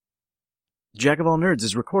Jack of All Nerds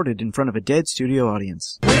is recorded in front of a dead studio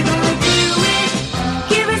audience. We're gonna do it.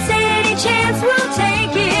 Give us any chance, we'll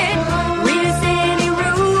take it. Read us any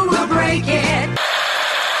rule, we'll break it.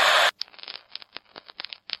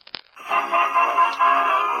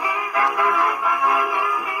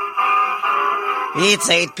 It's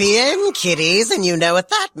 8 p.m., kiddies, and you know what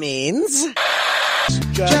that means.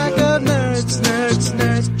 Jack of nerds, nerds,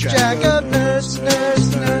 nerds. Jack of nerds,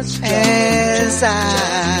 nerds, nerds. As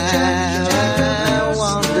I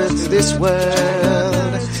wander through this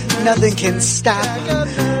world, nothing can stop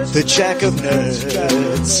the Jack of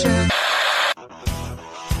nerds.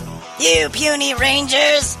 You puny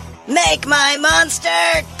rangers, make my monster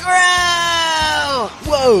grow!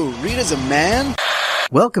 Whoa, Rita's a man?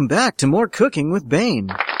 Welcome back to more Cooking with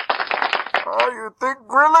Bane. You think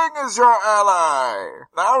grilling is your ally?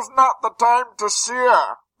 Now's not the time to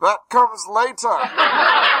sear. That comes later.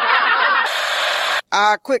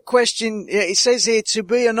 Quick question. It says here to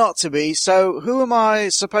be or not to be, so who am I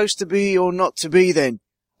supposed to be or not to be then?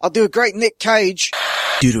 I'll do a great Nick Cage.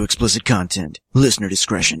 Due to explicit content, listener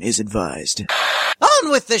discretion is advised. On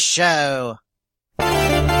with the show!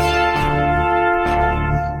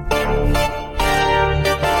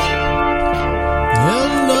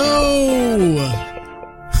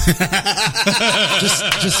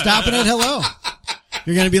 just stopping at hello.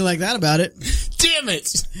 You're going to be like that about it. Damn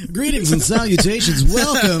it! Greetings and salutations.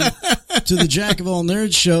 Welcome to the Jack of All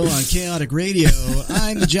Nerds show on Chaotic Radio.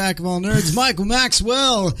 I'm the Jack of All Nerds, Michael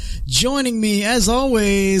Maxwell. Joining me, as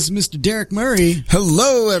always, Mr. Derek Murray.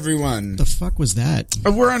 Hello, everyone. The fuck was that?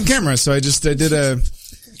 We're on camera, so I did a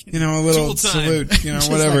little salute,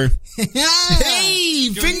 whatever. Hey,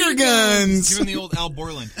 finger guns! Give him the old Al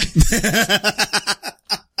Borland.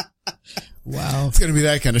 Wow. It's going to be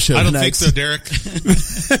that kind of show. I don't tonight. think so, Derek.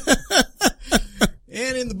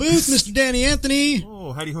 And in the booth, Mr. Danny Anthony.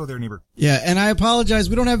 Oh, howdy ho there, neighbor. Yeah, and I apologize.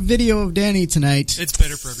 We don't have video of Danny tonight. It's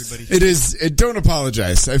better for everybody. It is. Don't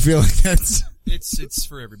apologize. I feel like that's... It's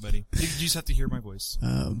for everybody. You just have to hear my voice.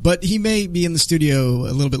 But he may be in the studio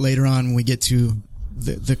a little bit later on when we get to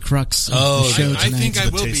the crux of the show tonight. I think I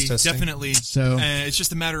will be, testing. definitely. So it's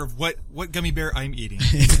just a matter of what gummy bear I'm eating.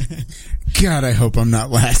 God, I hope I'm not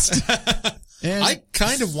last. And, I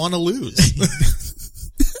kind of want to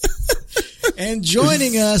lose. and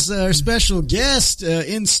joining us, our special guest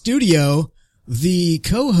in studio, the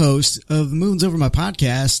co-host of the Moon's Over My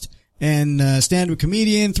podcast and stand-up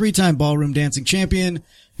comedian, 3-time ballroom dancing champion,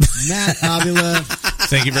 Matt Avila.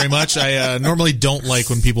 Thank you very much. I normally don't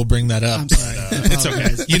like when people bring that up. I'm sorry. It's okay.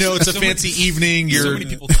 It's a fancy evening. So many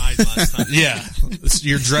people died last time. Yeah.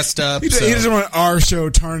 You're dressed up. He doesn't want our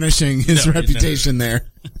show tarnishing his reputation there.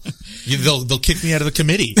 They'll kick me out of the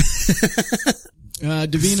committee.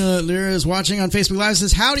 Davina Lira is watching on Facebook Live.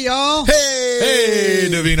 Says, howdy, y'all. Hey,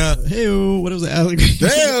 Davina. Hey-o. What was that?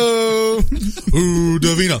 Hey-o. Ooh,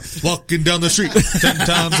 Davina. Walking down the street 10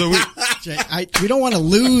 times a week. We don't want to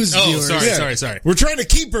lose viewers. Sorry. We're trying to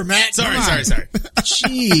keep her, Matt. Sorry.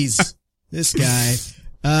 Jeez. This guy.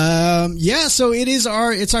 So it's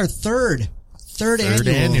our third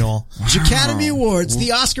annual Academy Awards,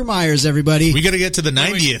 the Oscar Myers, everybody. We got to get to the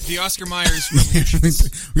 90th. The Oscar Myers Revolution.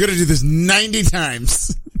 We got to do this 90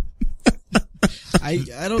 times. I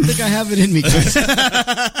don't think I have it in me, guys.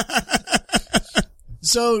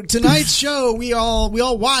 So tonight's show, we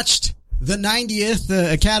all watched the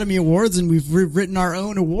 90th Academy Awards, and we've written our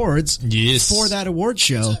own awards for that award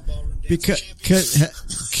show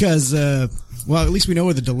because well, at least we know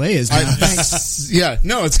where the delay is now. Thanks. Yeah,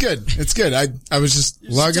 no, it's good. It's good. I was just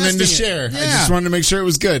logging in to share. Yeah. I just wanted to make sure it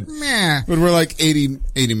was good. Meh. But we're like 80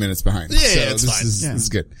 minutes behind. Yeah, so it's fine. This is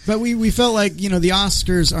good. But we felt like, the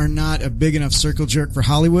Oscars are not a big enough circle jerk for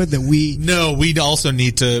Hollywood that we... No, we'd also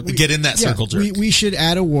need to get in that circle jerk. We should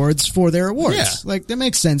add awards for their awards. Yeah. Like, that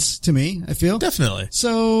makes sense to me, I feel. Definitely.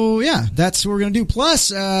 So, yeah, that's what we're going to do.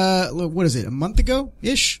 Plus, what is it, a month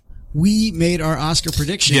ago-ish? We made our Oscar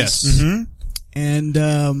predictions. Yes. Mm-hmm. And,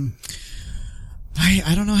 I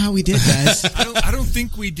don't know how we did, guys. I don't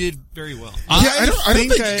think we did very well. I don't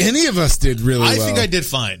think any of us did really well. I think I did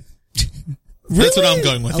fine. Really? That's what I'm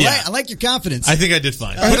going with. I like your confidence. I think I did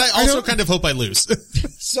fine. But I also kind of hope I lose.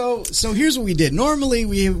 So here's what we did. Normally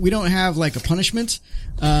we don't have like a punishment,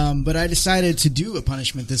 but I decided to do a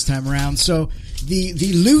punishment this time around. So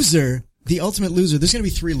the loser, the ultimate loser, there's going to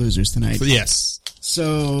be 3 losers tonight. Yes.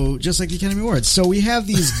 So just like the Academy Awards. So we have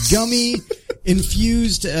these gummy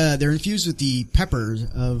infused, they're infused with the peppers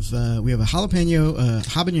of, we have a jalapeno,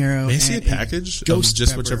 habanero. May I see a package of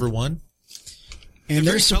just whichever one? And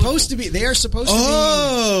they are supposed to be.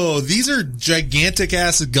 Oh, these are gigantic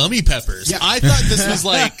ass gummy peppers. Yeah. I thought this was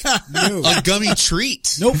like a gummy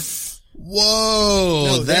treat. Nope. Whoa,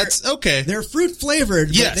 No, that's okay. They're fruit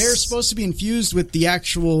flavored, Yes. but they're supposed to be infused with the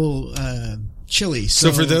actual chili.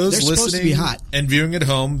 So for those they're supposed to listening be hot. and viewing at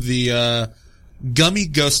home, the gummy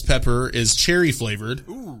ghost pepper is cherry flavored.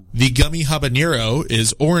 The gummy habanero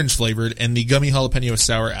is orange flavored, and the gummy jalapeno is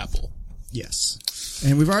sour apple. Yes.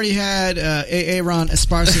 And we've already had Aaron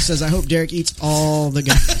Esparza says, I hope Derek eats all the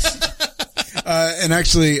gummies. And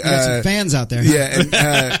actually, We got some fans out there. yeah, and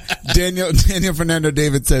Daniel Fernando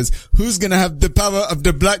David says, "Who's gonna have the power of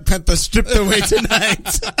the Black Panther stripped away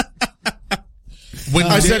tonight?" When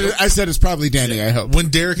I said it's probably Danny. I hope. When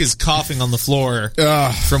Derek is coughing on the floor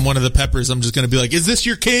from one of the peppers, I'm just going to be like, "Is this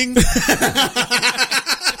your king?"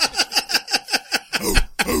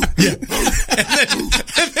 Yeah,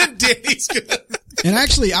 and then Danny's gonna. And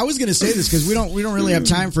actually, I was going to say this because we don't really have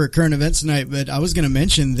time for current events tonight, but I was going to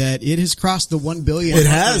mention that it has crossed the 1 billion It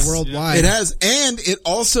has worldwide. It has, and it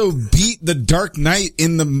also beat The Dark Knight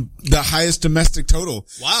in the highest domestic total.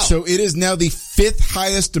 Wow! So it is now the 5th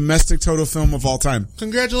highest domestic total film of all time.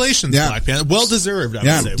 Congratulations, Yeah. Black Panther. Well deserved, I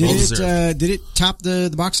would say. Did Well deserved. did it top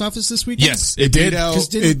the box office this weekend? Yes, It did. beat out-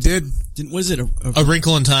 'Cause It did Was it A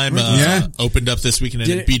Wrinkle in Time Yeah. opened up this weekend and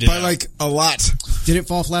Did it it- beat it by out. like a lot. Did it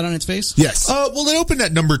fall flat on its face? Yes. Well, it opened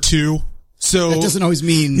at number 2. So That doesn't always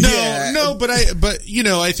mean No, but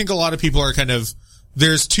I think a lot of people are kind of,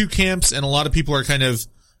 there's two camps and a lot of people are kind of,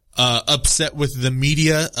 upset with the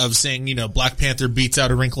media of saying, Black Panther beats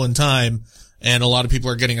out A Wrinkle in Time. And a lot of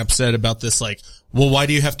people are getting upset about this, like, well, why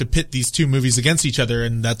do you have to pit these two movies against each other?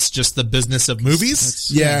 And that's just the business of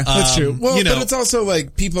movies. Yeah, that's true. Well, you know- but it's also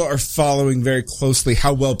like people are following very closely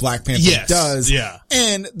how well Black Panther Yes, does. yeah.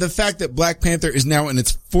 And the fact that Black Panther is now in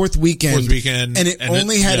its fourth weekend. And it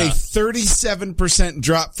only had a 37%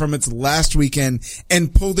 drop from its last weekend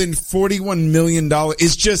and pulled in $41 million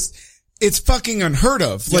is just, it's fucking unheard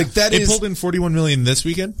of. Yeah. Like that it pulled in 41 million this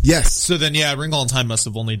weekend? Yes. So then, Wrinkle in Time must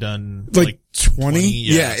have only done like 20?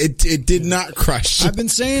 Yeah. It did not crush. I've been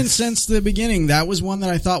saying since the beginning that was one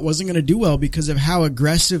that I thought wasn't going to do well because of how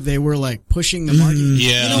aggressive they were like pushing the market.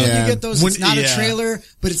 Yeah. When you get those, When- it's not a yeah. trailer,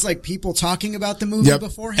 but it's like people talking about the movie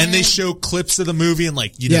beforehand. And they show clips of the movie and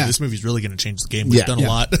like, this movie's really going to change the game. We've Yeah. done a Yeah.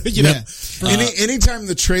 lot. you know? Anytime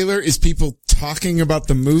the trailer is people talking about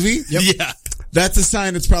the movie. Yeah. That's a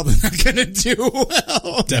sign it's probably not going to do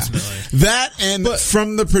well. Definitely. That and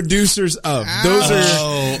from the producers of.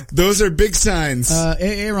 Those are big signs.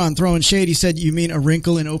 Aaron throwing shade. He said, "You mean A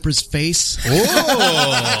Wrinkle in Oprah's Face?"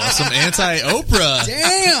 Oh, some anti-Oprah.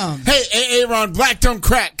 Damn. Hey, Aaron, black don't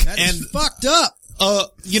crack. That's fucked up. To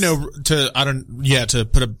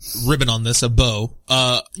put a ribbon on this, a bow.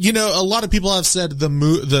 A lot of people have said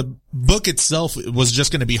the book itself was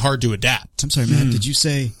just going to be hard to adapt. I'm sorry, Matt. Did you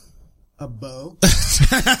say a bow?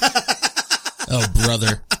 Oh,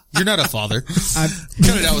 brother. You're not a father. Cut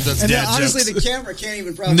it out with those dad honestly, jokes. the camera can't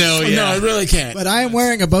even probably. No, yeah. No, I really can't. But I am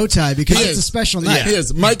wearing a bow tie because it's a special night. He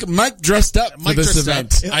is. Mike dressed up for this dressed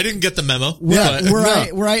event. up. I didn't get the memo.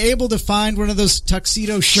 Were I able to find one of those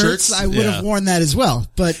tuxedo shirts, I would have worn that as well.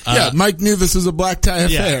 But Mike knew this was a black tie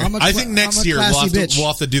affair. I think next year we'll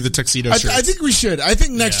have to do the tuxedo shirts. I think we should. I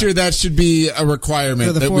think next year that should be a requirement.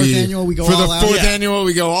 For the fourth annual, we go all out. For the fourth annual,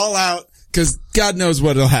 we go all out because God knows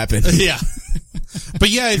what'll happen. Yeah. But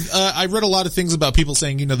I read a lot of things about people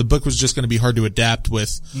saying, the book was just going to be hard to adapt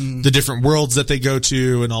with the different worlds that they go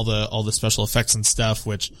to and all the special effects and stuff,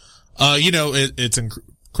 which, it's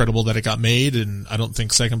incredible that it got made. And I don't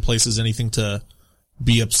think second place is anything to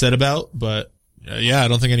be upset about. But I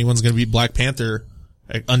don't think anyone's going to beat Black Panther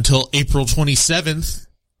until April 27th.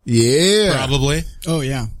 Yeah. Probably. Oh,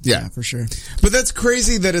 yeah, for sure. But that's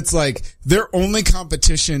crazy that it's like their only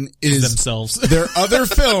competition is themselves. Their other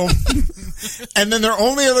film. And then their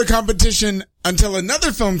only other competition until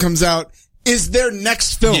another film comes out is their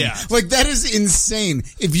next film. Yeah. Like that is insane.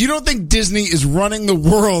 If you don't think Disney is running the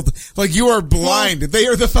world, like you are blind. They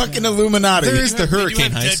are the fucking Illuminati. There is the hurricane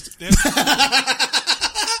heist.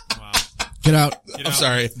 Get out. I'm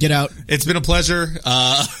sorry. Get out. It's been a pleasure.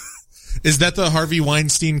 Is that the Harvey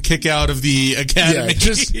Weinstein kick out of the Academy?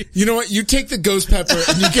 Yeah, you know what? You take the ghost pepper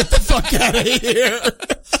and you get the fuck out of here.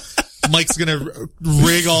 Mike's gonna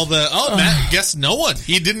rig all the. Oh, Matt, guess no one.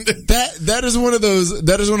 He didn't. That is one of those.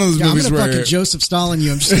 That is one of those I'm movies gonna where fucking Joseph Stalin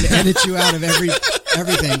you. I'm just gonna edit you out of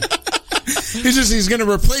everything. he's gonna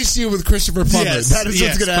replace you with Christopher Plummer. Yes, that is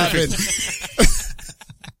what's gonna happen.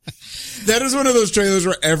 That is one of those trailers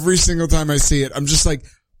where every single time I see it, I'm just like,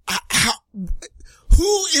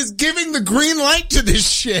 who is giving the green light to this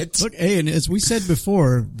shit? Look, hey, and as we said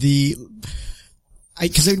before,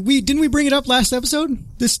 didn't we bring it up last episode?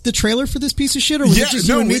 The trailer for this piece of shit, or was it just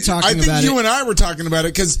you and me talking about it? I think you and I were talking about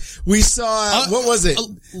it because we saw, what was it?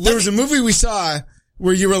 There was a movie we saw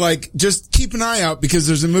where you were like, just keep an eye out because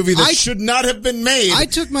there's a movie that should not have been made. I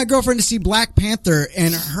took my girlfriend to see Black Panther,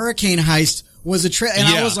 and Hurricane Heist was a trailer, and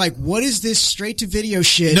I was like, what is this straight to video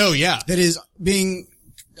shit? No, yeah. That is being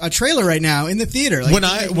a trailer right now in the theater. Like, when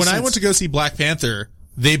I went to go see Black Panther,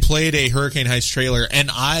 they played a Hurricane Heist trailer, and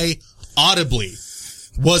I audibly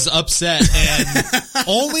was upset, and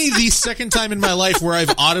only the second time in my life where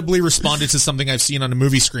I've audibly responded to something I've seen on a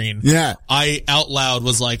movie screen. Yeah. I out loud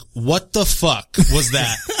was like, what the fuck was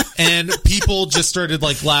that? And people just started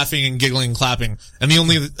like laughing and giggling and clapping. And the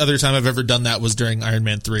only other time I've ever done that was during Iron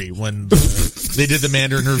Man 3 when they did the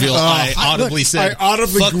Mandarin reveal. I audibly said,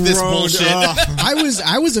 fuck this bullshit.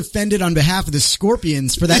 I was offended on behalf of the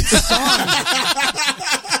Scorpions for that song.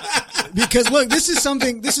 Because look, this is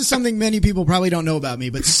something many people probably don't know about me,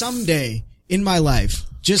 but someday in my life,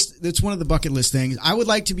 it's one of the bucket list things. I would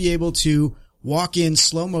like to be able to walk in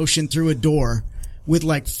slow motion through a door with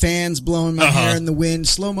like fans blowing my hair in the wind,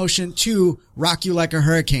 slow motion to Rock You Like a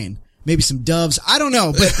Hurricane. Maybe some doves. I don't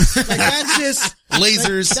know, but like that's just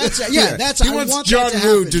lasers. That's he wants John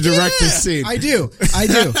Woo to direct this scene. I do.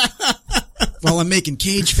 While I'm making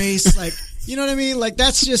cage face, like, you know what I mean? Like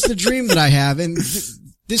that's just the dream that I have, and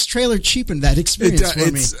this trailer cheapened that experience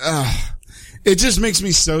for me. It just makes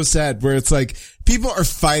me so sad where it's like people are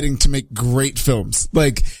fighting to make great films,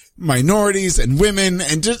 like minorities and women,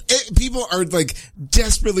 and people are like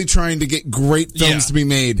desperately trying to get great films to be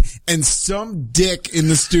made. And some dick in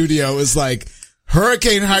the studio is like,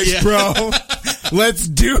 Hurricane Heist, bro. Let's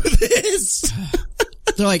do this.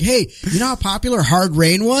 They're like, hey, you know how popular Hard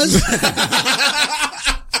Rain was?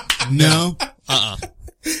 No.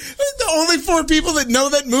 The only 4 people that know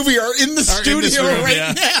that movie are in the studio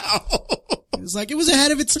right now. It's like, it was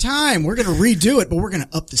ahead of its time. We're going to redo it, but we're going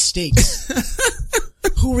to up the stakes.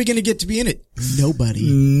 Who are we going to get to be in it? Nobody.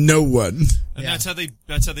 No one. And that's how they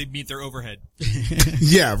meet their overhead.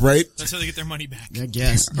 Yeah, right? That's how they get their money back. I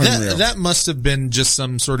guess. That must have been just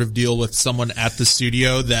some sort of deal with someone at the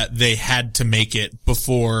studio that they had to make it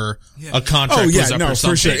before a contract was up or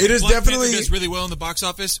something. For sure. It is Black definitely Panther does really well in the box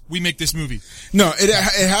office. We make this movie. No, it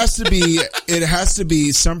has to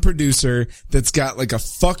be some producer that's got like a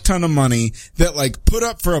fuck ton of money that like put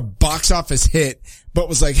up for a box office hit, but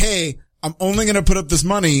was like, hey, I'm only going to put up this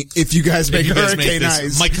money if you guys make Hurricane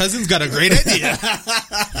Heist. My cousin's got a great idea.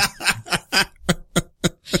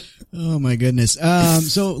 Oh my goodness.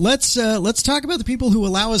 So let's talk about the people who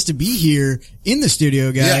allow us to be here in the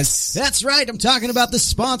studio, guys. Yes. That's right. I'm talking about the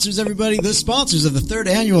sponsors, everybody. The sponsors of the 3rd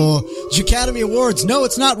annual Academy Awards. No,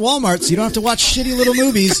 it's not Walmart, so you don't have to watch shitty little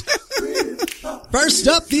movies. First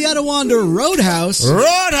up, the Etiwanda Roadhouse.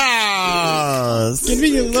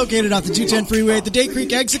 Conveniently located off the 210 freeway at the Day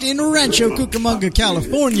Creek exit in Rancho Cucamonga,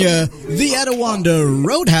 California. The Etiwanda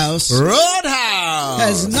Roadhouse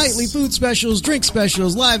has nightly food specials, drink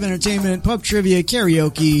specials, live entertainment, pub trivia,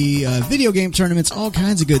 karaoke, video game tournaments, all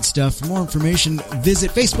kinds of good stuff. For more information,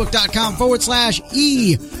 visit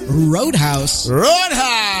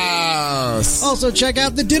facebook.com/eRoadhouse. Also, check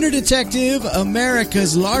out The Dinner Detective,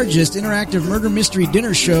 America's largest interactive murder mystery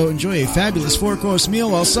dinner show. Enjoy a fabulous 4-course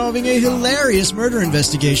meal while solving a hilarious murder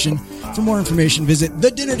investigation. For more information, visit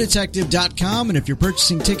thedinnerdetective.com. And if you're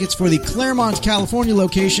purchasing tickets for the Claremont, California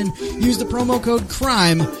location, use the promo code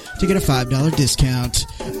CRIME to get a $5 discount.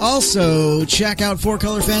 Also, check out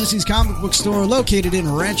 4Color Fantasies comic book store located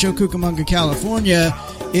in Rancho Cucamonga, California.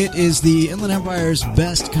 It is the Inland Empire's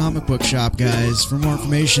best comic book shop, guys. For more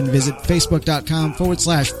information, visit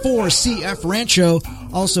facebook.com/4CF Rancho.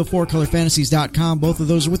 Also, 4colorfantasies.com. Both of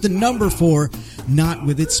those are with the number 4, not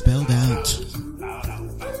with it spelled out.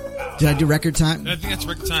 Did I do record time? I think that's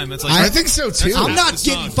record time. That's like I think so too. I'm not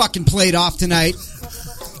getting fucking played off tonight.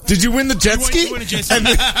 Did you win the jet ski? You win a jet ski.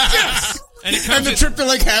 Yes. And the trip to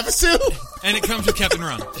Lake Havasu? And it comes with Captain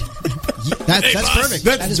Ron. That's perfect.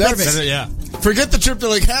 That is perfect. Yeah. Forget the trip to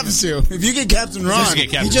Lake Havasu. If you get Captain Ron, he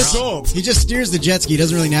just steers the jet ski. He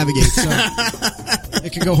doesn't really navigate, so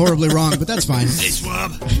it could go horribly wrong, but that's fine. Hey,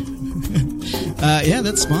 Swab. Yeah,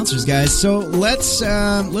 that's sponsors, guys. So let's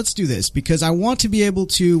do this because I want to be able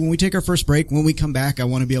to, when we take our first break, when we come back, I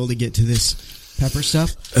want to be able to get to this pepper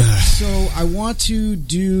stuff. So I want to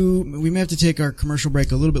we may have to take our commercial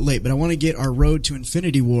break a little bit late, but I want to get our Road to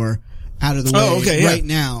Infinity War out of the way right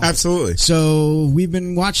now. Absolutely. So we've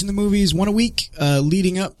been watching the movies one a week,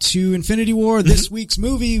 leading up to Infinity War. This week's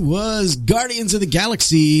movie was Guardians of the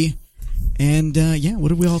Galaxy. And, what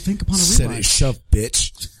did we all think upon a rewatch? Set it, shove,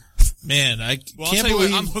 bitch. Man, I'll tell you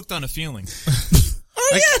what, I'm hooked on a feeling. Are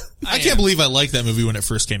I can't believe I liked that movie when it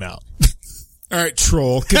first came out. All right,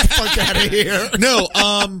 troll, get the fuck out of here. No,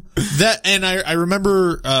 I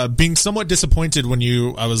remember, being somewhat disappointed when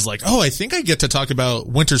I was like, oh, I think I get to talk about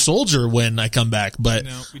Winter Soldier when I come back, but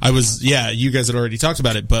you guys had already talked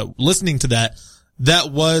about it, but listening to that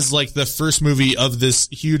was like the first movie of this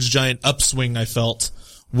huge giant upswing I felt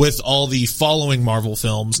with all the following Marvel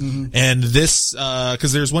films. Mm-hmm. And this,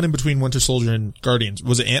 cause there's one in between Winter Soldier and Guardians.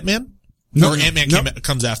 Was it Ant-Man? No, or Ant-Man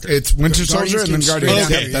comes after. It's Winter Soldier and then Guardians.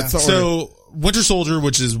 Okay. That's the order. So Winter Soldier,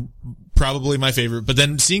 which is probably my favorite, but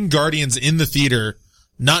then seeing Guardians in the theater,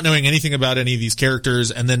 not knowing anything about any of these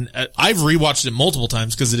characters, and then I've rewatched it multiple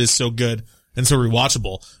times because it is so good and so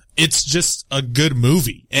rewatchable. It's just a good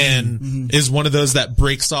movie and is one of those that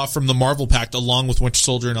breaks off from the Marvel pact along with Winter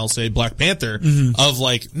Soldier and I'll say Black Panther of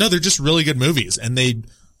like, no, they're just really good movies and they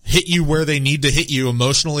hit you where they need to hit you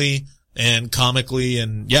emotionally and comically,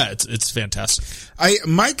 and yeah, it's fantastic.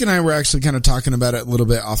 Mike and I were actually kind of talking about it a little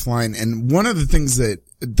bit offline, and one of the things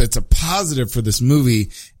that's a positive for this movie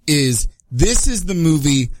is this is the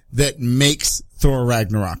movie that makes Thor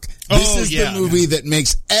Ragnarok. This is the movie that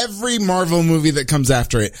makes every Marvel movie that comes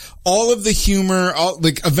after it. All of the humor, all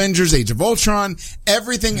like Avengers Age of Ultron,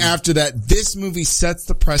 everything after that, this movie sets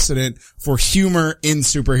the precedent for humor in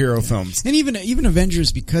superhero films. And even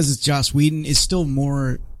Avengers, because it's Joss Whedon, is still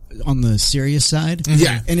more on the serious side.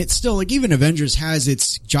 Yeah. And it's still like even Avengers has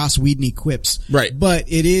its Joss Whedon quips. Right. But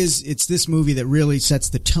it's this movie that really sets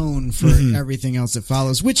the tone for everything else that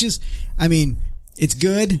follows, which is, I mean, it's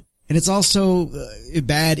good and it's also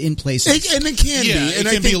bad in places. And it can be. And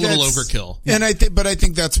it can be a little overkill. And I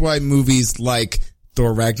think that's why movies like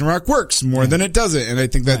Thor Ragnarok works more than it doesn't. And I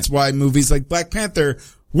think that's why movies like Black Panther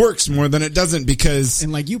works more than it doesn't because...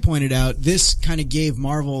 And like you pointed out, this kind of gave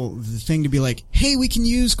Marvel the thing to be like, hey, we can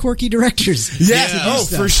use quirky directors. Yeah. Oh,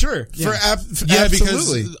 for sure. Yeah. Absolutely.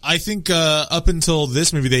 Because I think, up until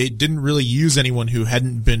this movie, they didn't really use anyone who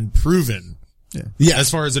hadn't been proven. Yeah. As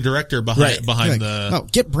far as a director behind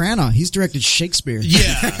get Branagh. He's directed Shakespeare.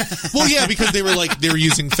 Yeah. Well, yeah, because they were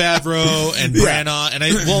using Favreau and Branagh and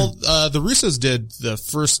the Russos did the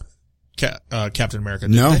first Captain America.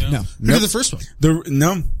 No. Who did the first one?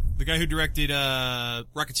 The guy who directed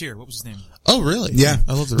Rocketeer. What was his name? Oh, really? Yeah.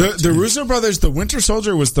 I love the Russo brothers. The Winter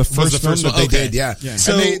Soldier was the first film that they did. Yeah.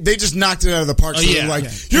 So and they just knocked it out of the park. So they're like,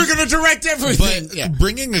 you're going to direct everything. But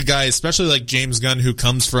bringing a guy, especially like James Gunn, who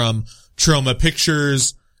comes from Troma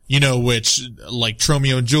Pictures, which like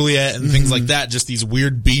Tromeo and Juliet and things like that, just these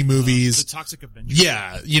weird B movies. The Toxic Avenger.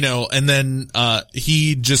 Yeah. And then,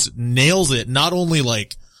 he just nails it, not only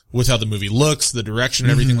like with how the movie looks, the direction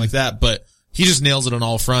and everything like that, but he just nails it on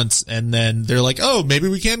all fronts. And then they're like, oh, maybe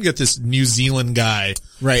we can get this New Zealand guy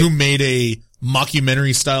who made a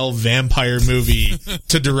mockumentary style vampire movie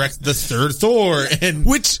to direct the third Thor. And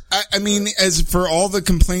which, I mean, as for all the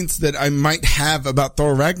complaints that I might have about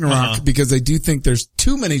Thor Ragnarok, because I do think there's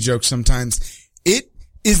too many jokes sometimes, it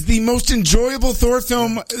is the most enjoyable Thor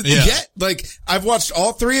film yet. Like, I've watched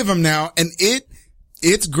all three of them now, and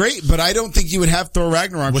it's great, but I don't think you would have Thor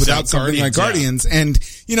Ragnarok without something like Guardians. Yeah. And,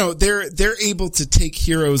 they're able to take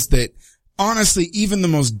heroes that honestly, even the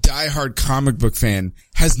most diehard comic book fan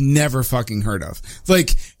has never fucking heard of.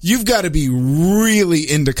 Like, you've got to be really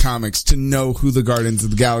into comics to know who the Guardians of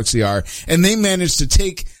the Galaxy are. And they managed to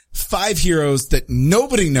take 5 heroes that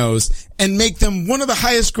nobody knows and make them one of the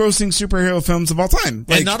highest grossing superhero films of all time.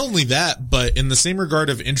 And not only that, but in the same regard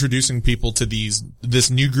of introducing people to this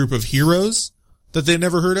new group of heroes that they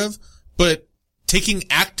never heard of, but taking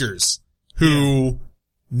actors who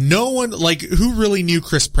no one, like, who really knew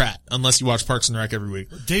Chris Pratt unless you watch Parks and Rec every week?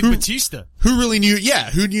 Dave Bautista. Who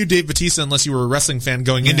knew Dave Bautista unless you were a wrestling fan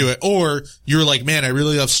going into it? Or you were like, man, I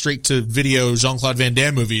really love straight to video Jean-Claude Van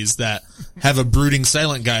Damme movies that have a brooding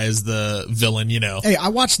silent guy as the villain, Hey, I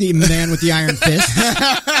watched The Man with the Iron Fist.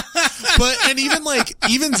 But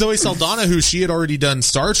even Zoe Saldana, who she had already done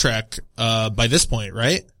Star Trek, by this point,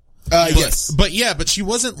 right? Yes. But she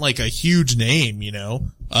wasn't like a huge name,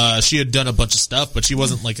 she had done a bunch of stuff, but she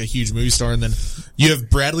wasn't like a huge movie star. And then you have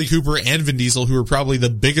Bradley Cooper and Vin Diesel, who are probably the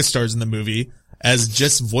biggest stars in the movie as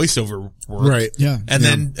just voiceover work. Right. Yeah. And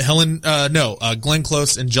then Glenn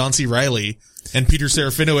Close and John C. Reilly and Peter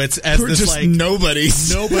Serafinowicz as who are this just like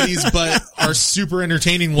nobodies, but are super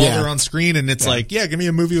entertaining while they're on screen. And it's like, give me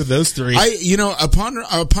a movie with those three. Upon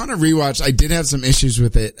a rewatch, I did have some issues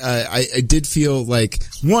with it. I did feel like,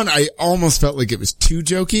 one, I almost felt like it was too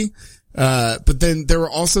jokey. But then there were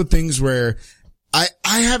also things where I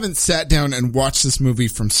haven't sat down and watched this movie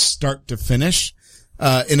from start to finish,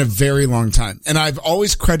 in a very long time. And I've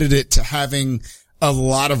always credited it to having a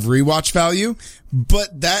lot of rewatch value,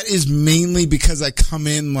 but that is mainly because I come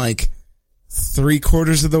in like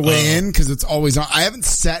 3/4 of the way in, because it's always on. I haven't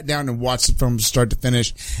sat down and watched the film from start to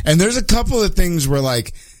finish. And there's a couple of things where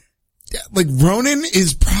like Ronan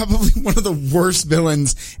is probably one of the worst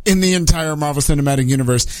villains in the entire Marvel Cinematic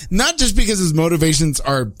Universe. Not just because his motivations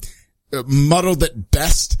are muddled at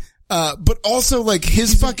best, but also like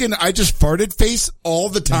his fucking I just farted face all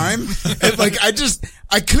the time. And, like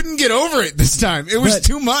I couldn't get over it this time. It was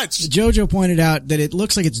too much. Jojo pointed out that it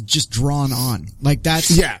looks like it's just drawn on. Like that's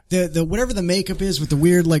the whatever the makeup is with the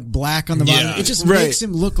weird like black on the bottom. It just makes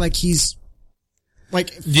him look like he's like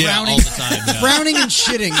frowning all the time, frowning and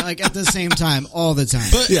shitting like at the same time all the time.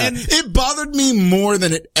 But and it bothered me more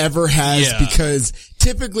than it ever has because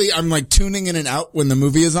typically I'm like tuning in and out when the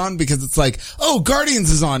movie is on because it's like, oh, Guardians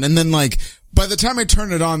is on. And then like by the time I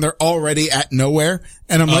turn it on, they're already at nowhere.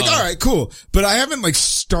 And I'm like, all right, cool. But I haven't like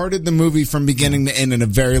started the movie from beginning to end in a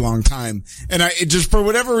very long time. And it just, for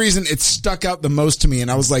whatever reason, it stuck out the most to me. And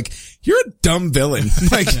I was like, you're a dumb villain.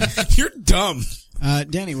 Like, you're dumb.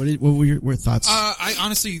 Danny, what were your thoughts? I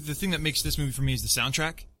honestly, the thing that makes this movie for me is the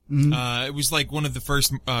soundtrack. Mm-hmm. It was like one of the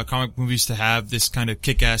first comic movies to have this kind of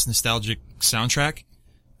kick-ass nostalgic soundtrack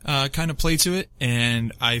kind of play to it,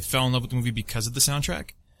 and I fell in love with the movie because of the soundtrack.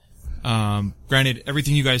 Granted,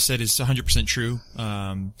 everything you guys said is 100% true.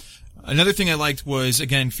 Another thing I liked was,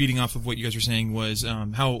 again, feeding off of what you guys were saying, was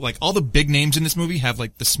how like all the big names in this movie have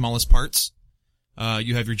like the smallest parts.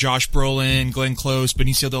 You have your Josh Brolin, Glenn Close,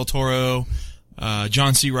 Benicio del Toro,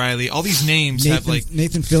 John C. Reilly. All these names have like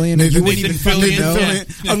Nathan Fillion. Nathan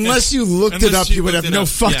Fillion. Yeah. Unless you looked it up, you would have no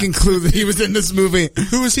fucking clue that he was in this movie.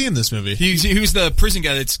 Who was he in this movie? He was the prison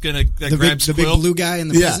guy that grabs the Quill. big blue guy in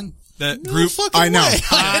the prison. That group. I know.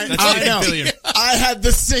 I know. I had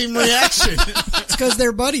the same reaction. It's because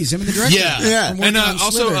they're buddies. Him and the director. Yeah. And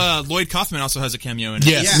also Lloyd Kaufman also has a cameo in it.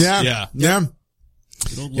 Yes.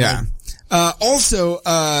 Yeah. Also,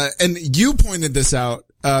 and you pointed this out,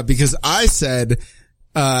 because I said,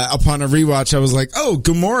 upon a rewatch, I was like, oh,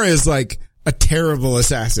 Gamora is like a terrible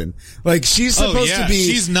assassin. Like she's supposed to be.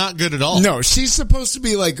 She's not good at all. No, she's supposed to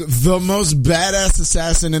be like the most badass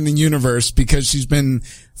assassin in the universe because she's been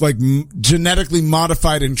like genetically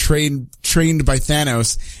modified and trained by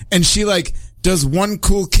Thanos. And she like does one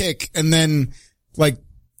cool kick and then like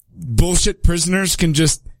bullshit prisoners can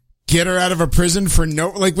just get her out of a prison for get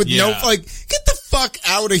the fuck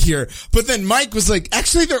out of here. But then Mike was like,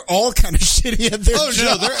 actually, they're all kind of shitty at their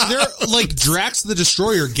job. They're like Drax the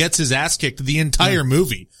Destroyer gets his ass kicked the entire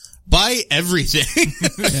movie by everything.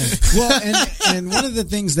 Well, and one of the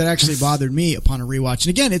things that actually bothered me upon a rewatch,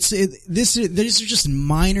 and again, these are just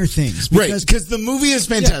minor things, because the movie is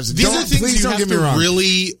fantastic. These are things don't get me wrong.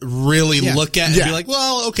 Really, really look at and be like,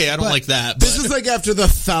 well, okay, I don't like that. This is like after the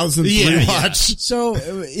 1,000th rewatch. Yeah. So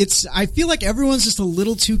I feel like everyone's just a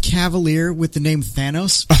little too cavalier with the name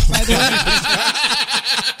Thanos, by the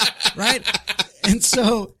way. Right? And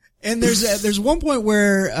so. And there's one point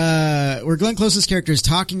where Glenn Close's character is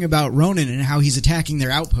talking about Ronan and how he's attacking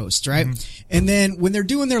their outposts, right? Mm-hmm. And then when they're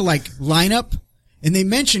doing their like lineup, and they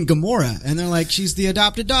mention Gamora, and they're like, she's the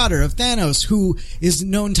adopted daughter of Thanos, who is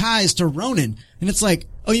known ties to Ronan. And it's like,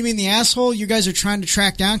 oh, you mean the asshole you guys are trying to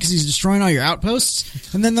track down because he's destroying all your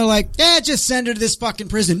outposts? And then they're like, just send her to this fucking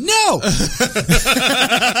prison. No!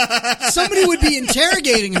 Somebody would be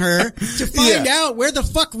interrogating her to find out where the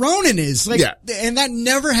fuck Ronan is. Like, and that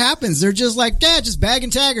never happens. They're just like, just bag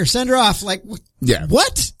and tag her, send her off. Like,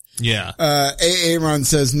 what? Yeah. Aaron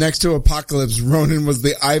says, next to Apocalypse, Ronan was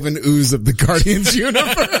the Ivan Ooze of the Guardians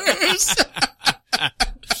universe.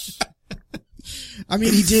 I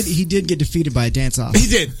mean, he did get defeated by a dance-off. He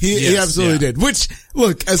did. He absolutely did. Which,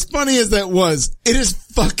 look, as funny as that was, it is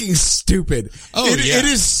fucking stupid. It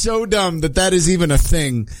is so dumb that is even a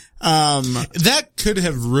thing. That could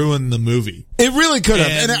have ruined the movie. It really could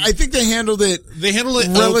have. And I think they handled it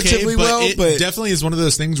relatively well, but it definitely is one of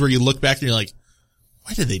those things where you look back and you're like,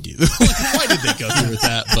 why did they do? Why did they go through with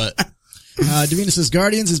that? But Davina says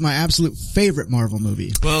Guardians is my absolute favorite Marvel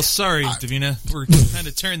movie. Well, sorry, Davina, we're kind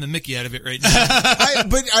of tearing the Mickey out of it right now.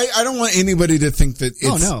 I don't want anybody to think that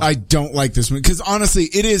I don't like this movie, because honestly,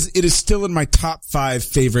 it is still in my top 5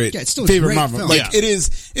 favorite Marvel. Film. Like it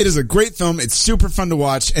is a great film. It's super fun to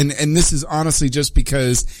watch, and this is honestly just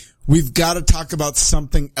because we've got to talk about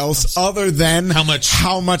something else other than how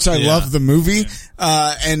much I love the movie.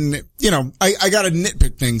 And you know, I got to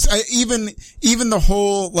nitpick things. Even the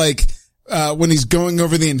whole like, when he's going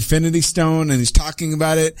over the Infinity Stone and he's talking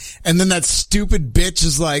about it, and then that stupid bitch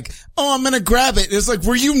is like, oh, I'm gonna grab it. It's like,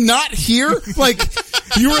 were you not here? Like,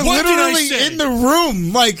 you were literally in the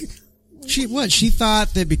room. Like, She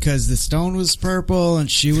thought that because the stone was purple and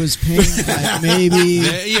she was pink, like maybe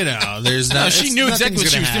there's not. She knew exactly what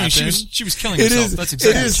she was doing. She was killing herself. That's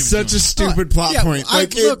exactly it what is she was such doing. a stupid plot point.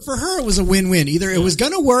 Look, for her, it was a win-win. Either it was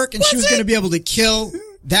going to work and she was going to be able to kill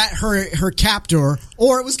her captor,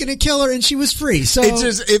 or it was going to kill her and she was free. So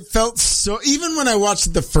it felt so. Even when I watched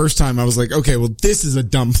it the first time, I was like, okay, well, this is a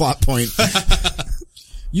dumb plot point.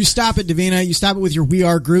 You stop it, Davina. You stop it with your "We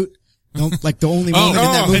Are Groot." Like the only moment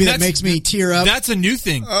in that movie that makes me tear up. That's a new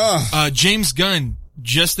thing. James Gunn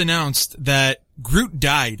just announced that Groot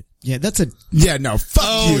died. Yeah, no,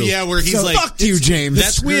 fuck you. Oh, yeah, where he's like, fuck you, James.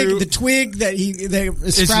 The twig that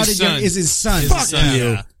sprouted is his son. Fuck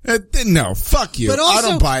you. No, fuck you. But also, I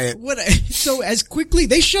don't buy it. So as quickly,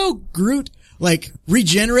 they show Groot, like,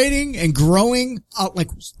 regenerating and growing out like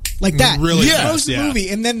that. Really fast, the movie.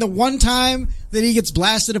 And then the one time that he gets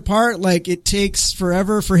blasted apart, like, it takes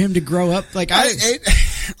forever for him to grow up. Like, I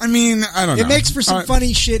mean, I don't know. It makes for some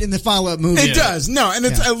funny shit in the follow-up movie. It does. No, and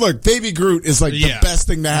it's, look, Baby Groot is like the best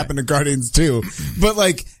thing to happen to Guardians 2. But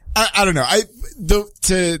like, I don't know.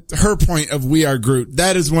 To her point of We Are Groot,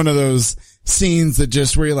 that is one of those scenes that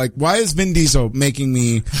just where you're like, why is Vin Diesel making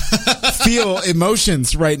me feel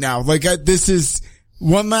emotions right now? Like, this is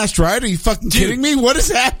One Last Ride. Are you fucking kidding me? What is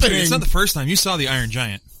happening? Dude, it's not the first time. You saw the Iron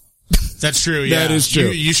Giant. That's true. Yeah, that is true.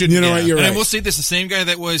 You should. You know what? You're right. And I will say this: the same guy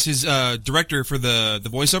that was his director for the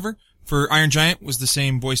voiceover for Iron Giant was the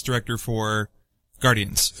same voice director for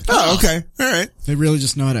Guardians. Oh, okay, all right. They really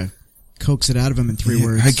just know how to coax it out of him in 3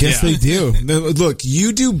 words. I guess they do. Look,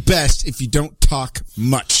 you do best if you don't talk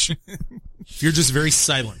much. You're just very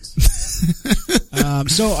silent.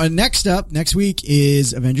 So next week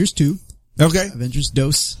is Avengers 2. Okay. Avengers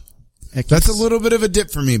Dos. That's a little bit of a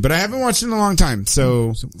dip for me, but I haven't watched it in a long time,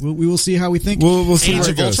 so we will see how we think. We'll see Age where of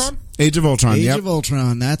it goes. Ultron? Age of Ultron. Age Yep. of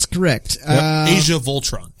Ultron. That's correct. Asia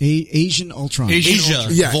Voltron. Asian Ultron. Asia.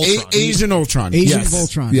 Yeah, Voltron. Asian Ultron. Asian Yes.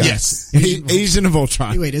 Voltron. Yes. Asian of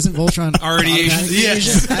Ultron. Wait, isn't Voltron Already Asian? automatically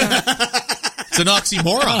Yes. Asian? It's an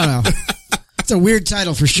oxymoron. I don't know. It's a weird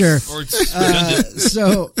title for sure. Or it's redundant.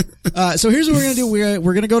 So here's what we're gonna do.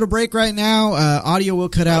 We're gonna go to break right now. Audio will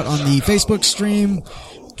cut out on the Facebook stream,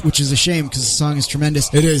 which is a shame because the song is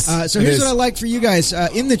tremendous. It is. So here's what I like for you guys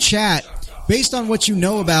in the chat. Based on what you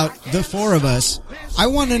know about the four of us, I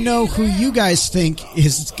want to know who you guys think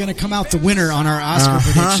is going to come out the winner on our Oscar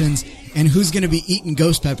predictions and who's going to be eating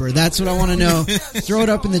ghost pepper. That's what I want to know. Throw it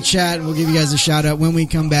up in the chat and we'll give you guys a shout out when we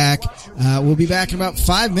come back. We'll be back in about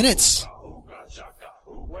 5 minutes.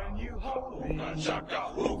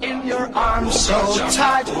 In your arms so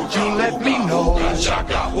tight, you let me know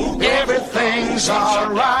everything's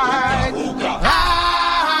alright. I'm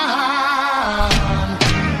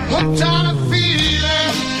hooked on a feeling.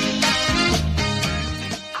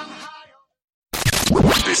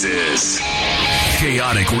 This is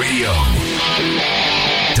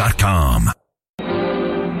ChaoticRadio.com.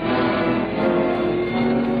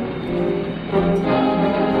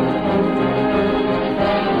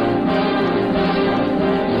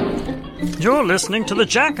 You're listening to the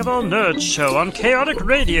Jack of All Nerds show on Chaotic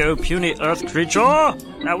Radio, puny Earth creature.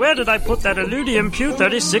 Now where did I put that Illudium Pew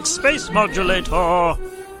 36 space modulator?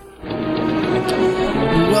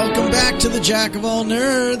 Welcome back to the Jack of All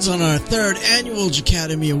Nerds on our 3rd annual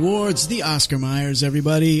Jacademy Awards, the Oscar Myers,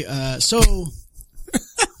 everybody.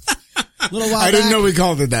 Little while I didn't know we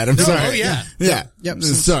called it that. I'm sorry. Oh, yeah. Yeah. Yep.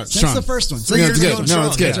 That's the first one. So it's good. strong. No,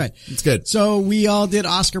 it's good. That's right. It's good. So we all did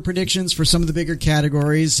Oscar predictions for some of the bigger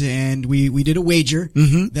categories, and we did a wager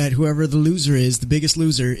that whoever the loser is, the biggest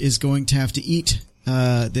loser, is going to have to eat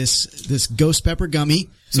this ghost pepper gummy.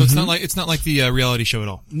 So it's not like the reality show at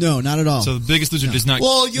all. No, not at all. So the Biggest Loser does not.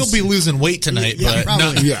 Well, you'll be losing weight tonight, Yeah, but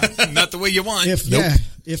probably. not the way you want.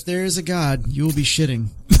 If there is a God, you will be shitting.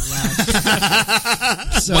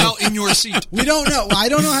 So, While in your seat. we don't know. I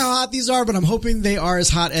don't know how hot these are, but I'm hoping they are as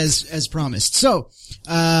hot as promised. So,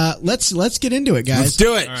 let's get into it, guys. Let's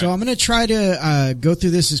do it. So I'm going to try to go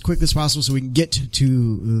through this as quickly as possible so we can get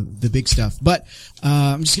to the big stuff. But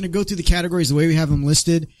I'm just going to go through the categories the way we have them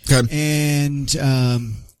listed. Okay. And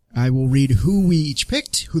I will read who we each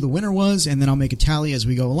picked, who the winner was, and then I'll make a tally as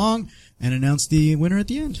we go along and announce the winner at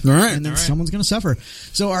the end. All right. And then someone's going to suffer.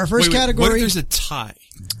 So our first Wait, category. what if there's a tie?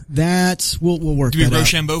 That we'll work Do we that out.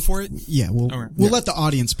 Rochambeau for it? Yeah, we'll let the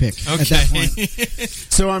audience pick at Okay. that point.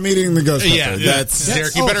 So I'm eating the ghost pepper. yeah. That's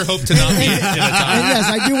Derek, you better hope to not be in a And tie.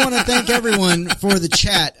 yes, I do want to thank everyone for the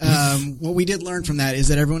chat. What we did learn from that is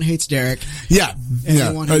that everyone hates Derek. yeah. And yeah.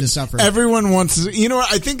 they want him to suffer. Everyone wants to, you know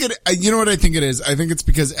what? I think it, you know what I think it is? I think it's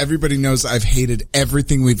because everybody knows I've hated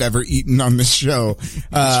everything we've ever eaten on this show.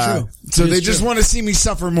 That's true. So they just want to see me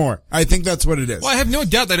suffer more. I think that's what it is. Well, I have no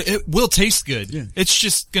doubt that it will taste good. Yeah. It's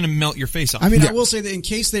just going to melt your face off. I mean, I will say that in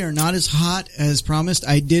case they are not as hot as promised,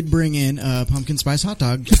 I did bring in a pumpkin spice hot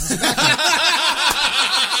dog.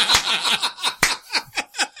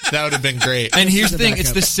 That would have been great. And here's the thing,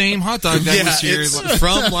 it's the same hot dog that was here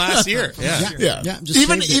from last year. Yeah.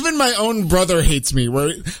 Even my own brother hates me.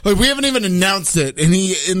 Where like we haven't even announced it, and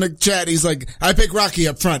he in the chat he's like, "I pick Rocky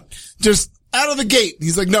up front, just out of the gate."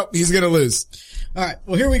 He's like, "Nope, he's gonna lose." All right,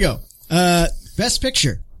 well here we go. Best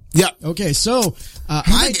picture. Yeah. Okay, so I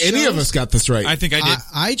don't think any of us got this right. I think I did.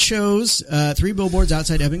 I chose 3 Billboards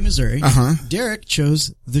Outside Ebbing, Missouri. Derek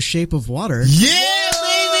chose The Shape of Water. Yeah,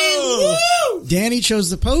 baby! Woo! Danny chose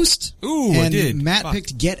The Post. Ooh, and I did. Matt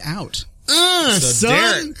picked Get Out. So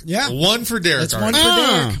Derek. Yeah. One for Derek. That's one for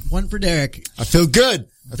Derek. One for Derek. I feel good.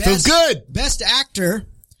 I feel good. Best actor.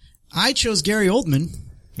 I chose Gary Oldman.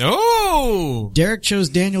 Oh! Derek chose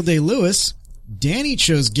Daniel Day-Lewis. Danny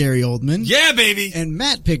chose Gary Oldman. Yeah, baby! And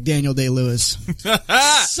Matt picked Daniel Day-Lewis.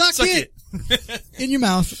 Suck it. In your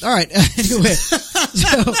mouth. All right. Anyway.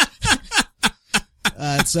 So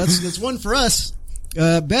that's one for us.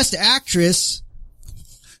 Best actress.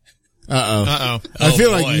 I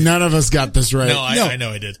feel like none of us got this right. No, I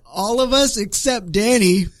know I did. All of us except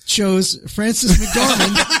Danny chose Frances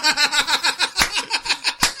McDormand.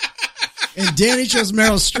 And Danny chose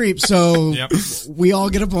Meryl Streep, so we all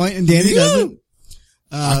get a point, and Danny doesn't.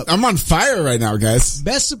 I'm on fire right now, guys.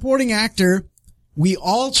 Best supporting actor, we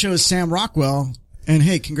all chose Sam Rockwell. And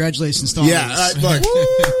hey, congratulations to all of us. Look.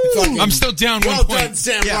 I'm still down 1 point. Well done,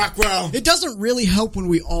 Sam Rockwell. It doesn't really help when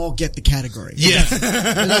we all get the category. Yeah.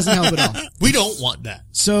 It doesn't help at all. We don't want that.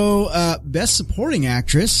 So, best supporting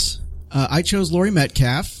actress, I chose Laurie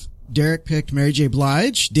Metcalf. Derek picked Mary J.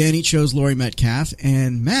 Blige. Danny chose Laurie Metcalf.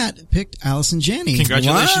 And Matt picked Allison Janney.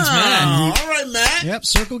 Congratulations, Matt. All right, Matt. Yep,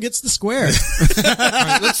 circle gets the square. All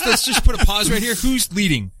right, let's just put a pause right here. Who's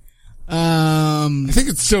leading? I think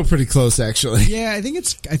it's still pretty close, actually. Yeah, I think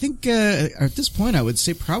at this point I would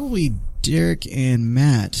say probably Derek and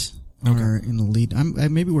Matt are in the lead.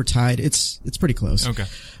 Maybe we're tied. It's pretty close. Okay.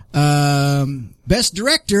 Best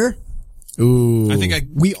director. Ooh. I think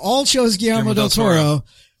we all chose Guillermo del Toro,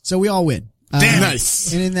 so we all win. Damn.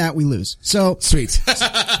 Nice. And in that we lose. So sweet.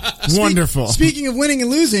 Wonderful. Speaking of winning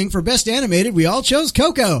and losing, for best animated, we all chose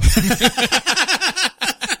Coco.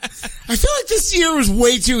 I feel like this year was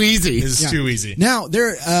way too easy. It's too easy. Now,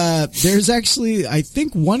 there's actually, I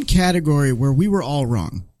think, one category where we were all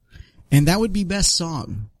wrong. And that would be best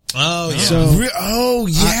song. Oh, yeah. So,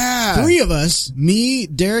 yeah. 3 of us, me,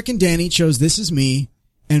 Derek, and Danny chose This Is Me.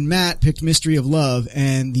 And Matt picked Mystery of Love.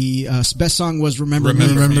 And the best song was Remember Me.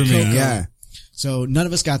 Remember Me, yeah. So none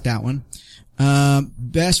of us got that one. We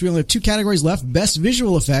only have 2 categories left. Best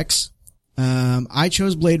visual effects. I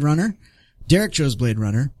chose Blade Runner. Derek chose Blade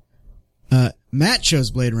Runner. Matt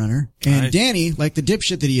chose Blade Runner, and Danny, like the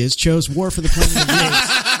dipshit that he is, chose War for the Planet of the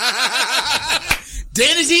Apes.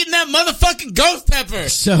 Danny's eating that motherfucking ghost pepper.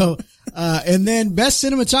 So, and then best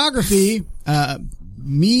cinematography,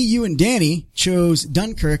 me, you, and Danny chose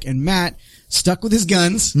Dunkirk, and Matt stuck with his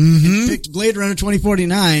guns and picked Blade Runner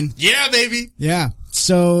 2049. Yeah, baby. Yeah.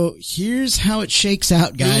 So here's how it shakes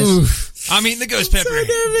out, guys. Oof. I'm eating the ghost pepper. So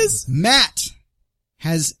nervous. Matt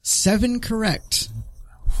has 7 correct.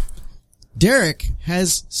 Derek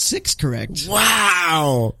has 6 correct.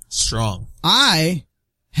 Wow. Strong. I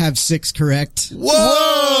have 6 correct.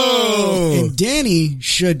 Whoa. And Danny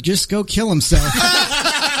should just go kill himself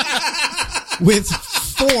with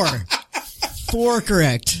 4. 4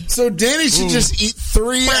 correct. So Danny should just eat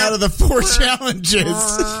 3 out of the 4 challenges.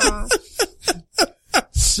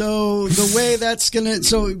 So the way that's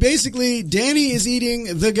so basically Danny is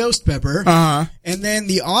eating the ghost pepper. And then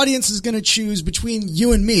the audience is gonna choose between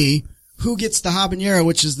you and me who gets the habanero,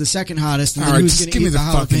 which is the second hottest, and then who's going to eat the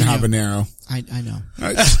fucking habanero. I know.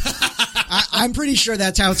 I'm pretty sure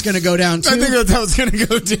that's how it's going to go down, too. I think that's how it's going to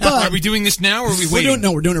go down. But, are we doing this now, or are we waiting?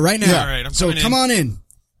 We're doing it right now. Yeah. All right, so come on in.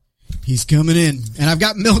 He's coming in. And I've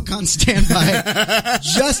got milk on standby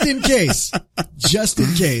just in case. Just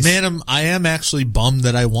in case. Man, I am actually bummed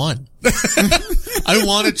that I won. I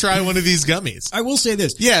want to try one of these gummies. I will say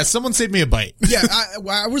this. Yeah, someone save me a bite. Yeah,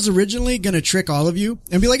 I was originally going to trick all of you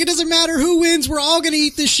and be like, it doesn't matter who wins. We're all going to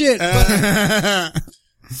eat this shit.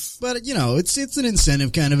 But you know, it's an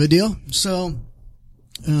incentive kind of a deal. So,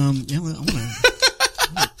 I want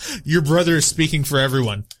to. Your brother is speaking for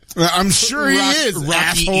everyone. I'm sure he is. Rocky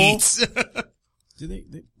asshole. eats. Do they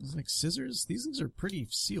like scissors? These things are pretty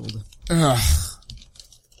sealed. Ugh.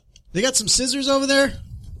 They got some scissors over there?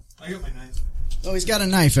 I got my knife. Oh, he's got a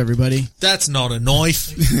knife, everybody. That's not a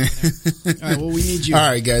knife. All right, well, we need you. All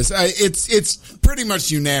right, guys. It's pretty much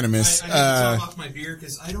unanimous. I need to top off my beer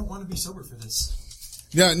because I don't want to be sober for this.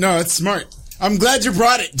 Yeah, no, it's smart. I'm glad you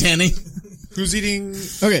brought it, Danny. Who's eating?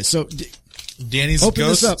 Okay, so Danny's open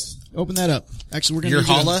ghost. this up. Open that up. Actually, we're gonna Your need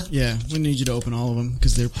you to- holla? yeah, we need you to open all of them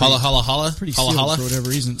because they're pretty, Holla. pretty Holla, sealed holla. for whatever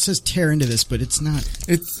reason. It says tear into this, but it's not.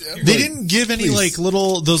 It's They didn't give any those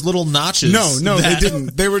little notches. No, they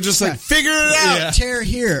didn't. They were just like, figure it out. Yeah. Tear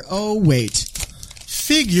here. Oh wait,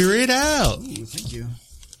 Figure it out. Ooh, thank you.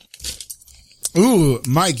 Ooh,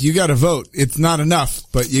 Mike, you got a vote. It's not enough,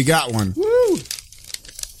 but you got one. Woo!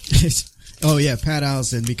 Oh yeah, Pat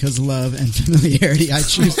Allison. Because of love and familiarity, I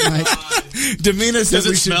choose Mike. Davina says Does it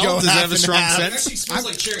we should smell? go Does it half have a and strong half. scent? It actually smells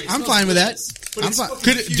like cherry. I'm fine with that. I'm fine.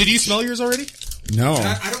 Did you smell yours already? No.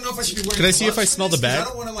 I don't know if I should be wearing Could I see if I gloves smell for the this, 'cause bag? I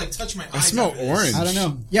don't want to like touch my eyes. I smell out of this. orange. I don't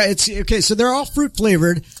know. Yeah, it's okay. So they're all fruit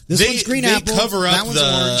flavored. This one's green they apple. cover up that one's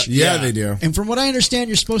the- orange. Yeah, they do. And from what I understand,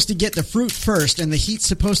 you're supposed to get the fruit first, and the heat's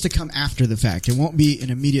supposed to come after the fact. It won't be an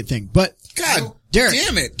immediate thing. But God Derek,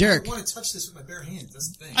 damn it. I Derek. don't want to touch this with my bare hands. That's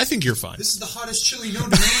the thing. I think you're fine. This is the hottest chili known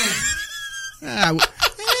to man.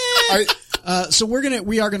 So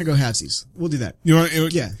we are gonna go halvesies. We'll do that. You want?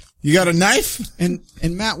 Yeah. You got a knife? And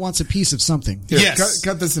Matt wants a piece of something. Here, Yes.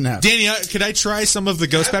 Cut this in half. Danny, could I try some of the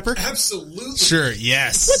ghost pepper? Absolutely. Sure.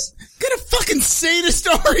 Yes. What kind of fucking sadist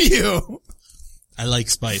are you? I like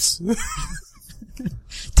spice.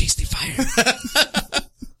 Tasty fire.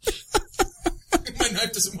 My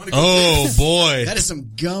knife doesn't want to go. Oh boy. That is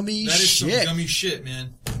some gummy That is shit. some gummy shit,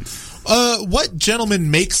 man. What gentleman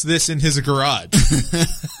makes this in his garage?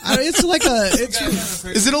 It's like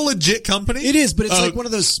Is it a legit company? it is, but it's like one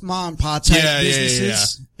of those mom and pop type Yeah, yeah,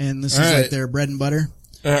 businesses. And this All is right. like their bread and butter.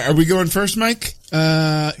 Are we going first, Mike?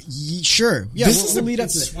 Sure. Yeah, we'll lead up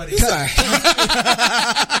to it.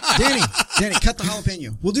 Danny, cut the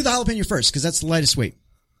jalapeno. We'll do the jalapeno first because that's the lightest weight.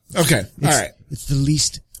 Okay. All right. It's the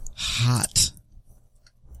least hot.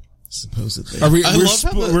 Supposedly. Are we? I love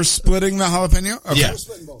how We're splitting the jalapeno. Okay. Yeah.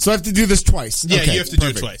 So I have to do this twice. Yeah, Okay, you have to do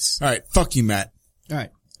it perfect. twice. All right. Fuck you, Matt. All right.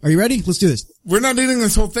 Are you ready? Let's do this. We're not eating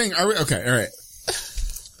this whole thing, are we? Okay. All right.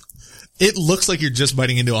 It looks like you're just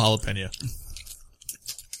biting into a jalapeno.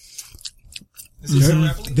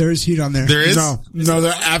 There's heat on there. There is? No,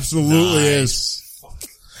 there absolutely is.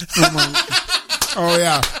 Oh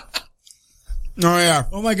yeah. Oh yeah.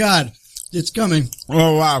 Oh my God. It's coming.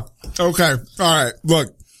 Oh wow. Okay. All right.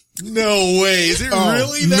 Look. No way. Is it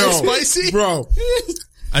really that spicy? Bro?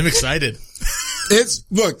 I'm excited.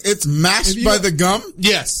 It's mashed by the gum,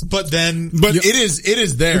 Yes, but then... but it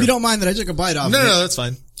is there. If you don't mind that I took a bite off. No, of it. no, that's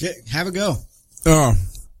fine. Yeah, have a go. Oh.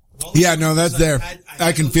 Yeah, no, that's there.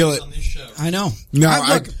 I can feel it. I know. No,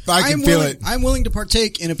 I can feel it. I'm willing to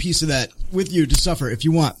partake in a piece of that with you to suffer if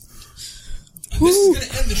you want. This is going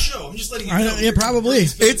to end the show. I'm just letting you know. Yeah, probably.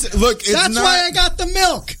 It's That's not, why I got the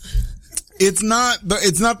milk. It's not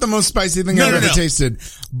the most spicy thing I've ever tasted.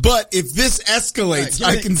 But if this escalates, All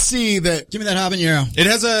right, I can see that. Give me that habanero. It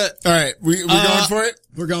has a... All right, we're going for it.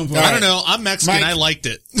 We're going for All it. I don't know. I'm Mexican. Mike. I liked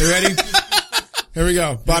it. You ready? Here we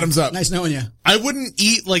go. Bottoms up. Nice knowing you. I wouldn't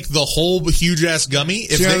eat like the whole huge ass gummy.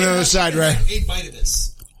 If See you on the they, other side, Ray. A bite of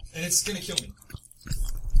this, and it's going to kill me.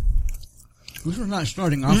 This was not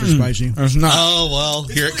starting off as spicy. It's not. oh well,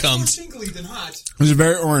 here it It's comes. more tingly than hot. It's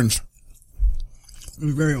very orange. It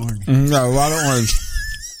was very orange. Yeah, a lot of orange.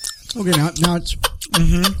 Okay, now it's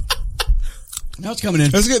now it's coming in.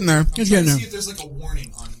 It's getting there. It's getting Let's there. see if there's like a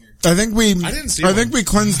warning on here. I think we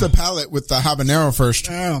cleansed the palate with the habanero first.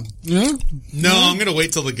 Oh, yeah. No, I'm gonna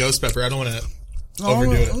wait till the ghost pepper. I don't want to Oh,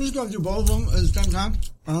 overdo it. I'm just going to do both of them at the same time.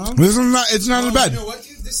 This is not. It's not as bad. You know what,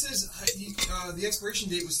 dude? This is the expiration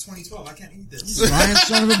date was 2012. I can't eat this. Ryan,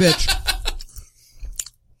 son of a bitch.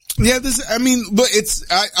 Yeah, this. I mean, look,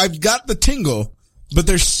 I've got the tingle, but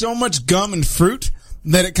there's so much gum and fruit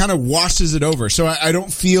that it kind of washes it over. So I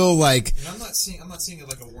don't feel like. And I'm not seeing it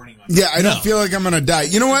like a warning on Yeah, I don't feel like I'm gonna die.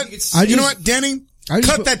 You know what? You know what, Danny?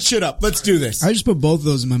 Cut that shit up. Let's do this. I just put both of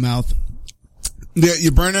those in my mouth. Yeah,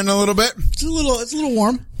 you burning a little bit? It's a little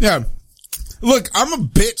warm. Yeah. Look, I'm a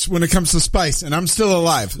bitch when it comes to spice, and I'm still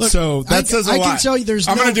alive. Look, so that says a lot. I can tell you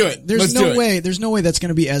I'm gonna do it. There's Let's no do it. way. There's no way that's going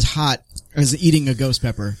to be as hot as eating a ghost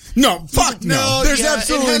pepper. No, fuck no. There's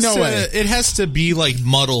absolutely no way. It has to be like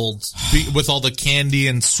muddled with all the candy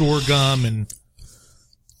and sorghum and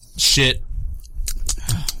shit.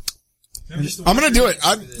 I'm gonna do it.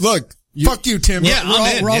 Look, fuck you, Tim.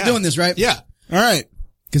 Yeah, We're all doing this, right? Yeah. All right.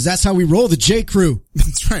 Because that's how we roll the J Crew.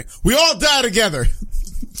 That's right. We all die together.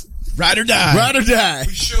 Ride or die. Ride or die.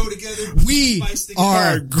 We show together. We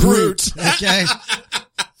are Groot. Okay.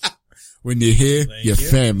 When you're here, your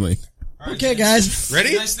family. Okay, guys.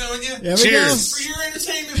 Ready? Nice knowing you. There we Cheers. For your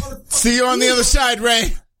entertainment, motherfucker. See you on the other side,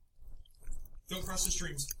 Ray. Don't cross the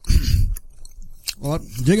streams. Well,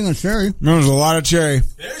 digging the cherry. There's a lot of cherry.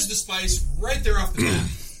 There's the spice right there off the bat.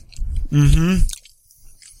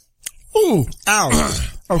 Ooh, ow.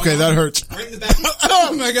 Okay, that hurts. Right in the back.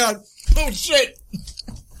 Oh my god. Oh shit.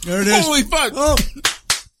 There it is. Holy fuck. Oh.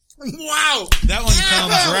 Wow. That one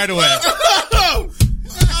comes right away.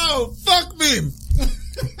 Oh, fuck me.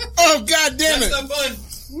 Oh, god damn it. That's not fun.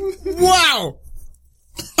 Wow.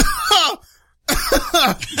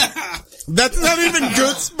 That's not even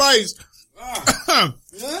good spice.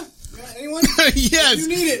 Yeah? Anyone? Yes. You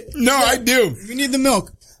need it. No, I do. You need the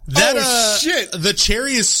milk. That shit. The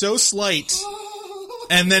cherry is so slight,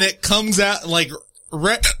 and then it comes out like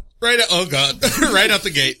right. Oh god, right out the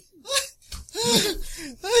gate.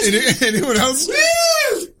 Anyone else?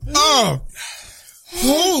 Oh,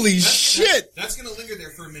 holy shit! That's gonna linger there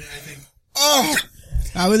for a minute, I think. Oh,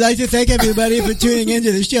 I would like to thank everybody for tuning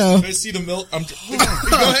into the show. I see the milk. Go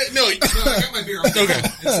ahead. No, I got my beer. Okay.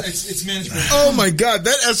 It's manageable. oh my god,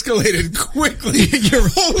 that escalated quickly.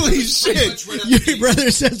 Holy shit! Your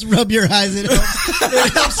brother says rub your eyes. It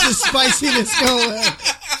helps the spiciness go away.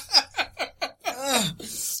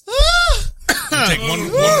 Take one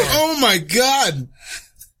more. Oh my god!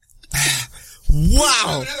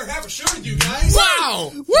 Wow! Another half a show to do, guys.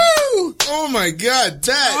 Wow! Woo! Oh my god,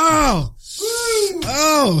 that. Oh.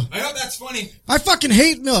 Oh. I hope that's funny. I fucking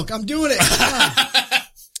hate milk. I'm doing it.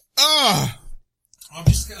 Oh. I'm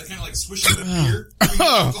just kind of like swishing the beer.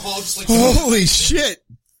 Alcohol, just like Holy shit!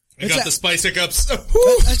 I got the spice hiccups.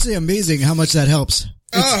 That's actually amazing how much that helps.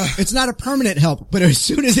 It's not a permanent help, but as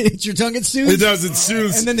soon as it hits your tongue, it soothes. It does, it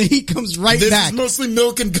soothes. And then the heat comes right This back. is mostly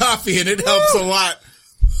milk and coffee, and it helps a lot.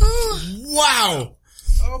 Wow.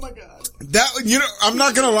 Oh my god. That, I'm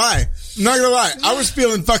not gonna lie. I was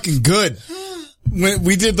feeling fucking good. When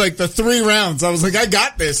we did like the 3 rounds, I was like, I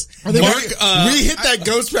got this. Mark, we hit that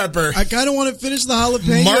ghost pepper. I kind of want to finish the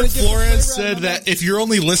jalapeno. Mark Flores said that if you're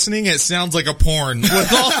only listening, it sounds like a porn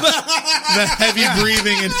with all the heavy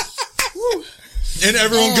breathing and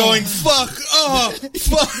everyone going, fuck,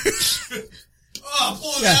 fuck.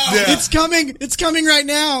 pull it out. Yeah. It's coming right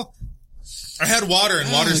now. I had water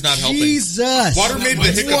and water's not helping. Jesus. Water made the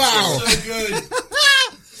hiccups. Wow. So good.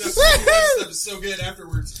 That stuff is so good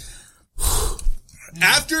afterwards.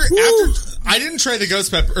 After I didn't try the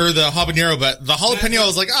ghost pepper or the habanero, but the jalapeno I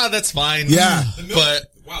was like, that's fine. Yeah. But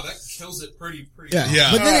Wow, that kills it pretty Yeah.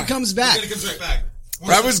 Yeah. But then it comes back. Then it comes right back.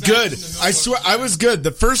 That was good. I swear, I was good.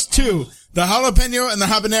 The first 2, the jalapeno and the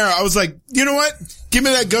habanero, I was like, you know what? Give me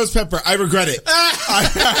that ghost pepper. I regret it.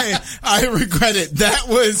 I regret it. That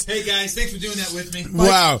was... Hey guys, thanks for doing that with me.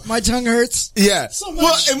 Wow. My tongue hurts. Yeah. So much.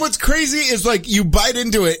 Well, and what's crazy is like you bite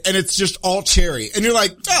into it and it's just all cherry. And you're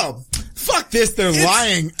like, oh, fuck this. They're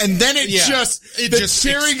lying. And then the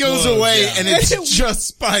cherry goes explodes, away yeah. and it's just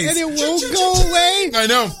spice. And it won't go away. I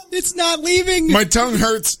know. It's not leaving. My tongue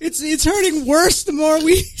hurts. It's hurting worse the more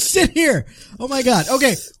we sit here. Oh my god.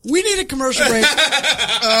 Okay. We need a commercial break.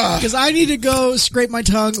 Cause I need to go scrape my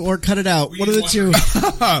tongue or cut it out. One of the two.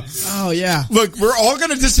 Oh yeah. Look, we're all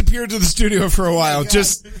going to disappear to the studio for a while.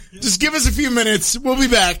 Just give us a few minutes. We'll be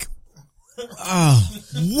back. Oh.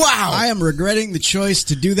 Wow. I am regretting the choice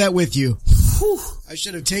to do that with you. I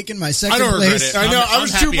should have taken my second I don't place. regret it. I know. I'm I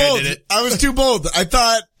was too happy I bold. did it. I was too bold. I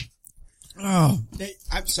thought. Oh.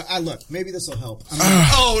 I'm sorry. Look, maybe this will help.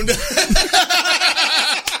 oh no.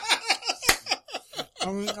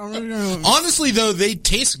 I'm Honestly though, they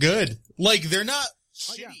taste good. Like they're not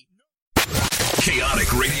shitty.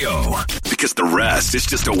 Chaotic Radio, because the rest is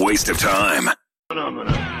just a waste of time.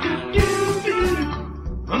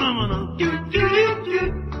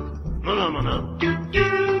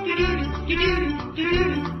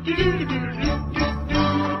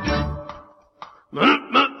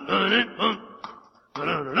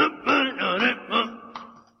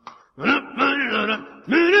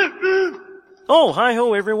 Oh,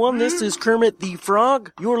 hi-ho, everyone. This is Kermit the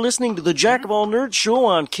Frog. You're listening to the Jack of All Nerds show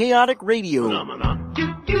on Chaotic Radio.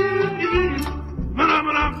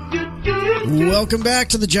 Welcome back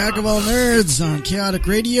to the Jack of All Nerds on Chaotic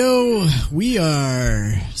Radio. We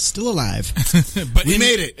are still alive. But We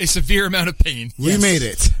made it. A severe amount of pain. We made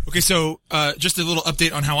it. Okay, so just a little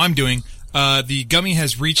update on how I'm doing. The gummy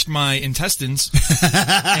has reached my intestines,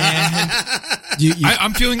 and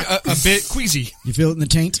I'm feeling a bit queasy. You feel it in the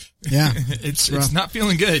taint? Yeah. It's not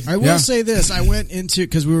feeling good. I will say this. I went into,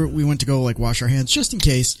 cause we went to go like wash our hands just in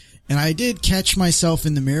case. And I did catch myself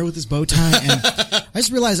in the mirror with this bow tie, and I just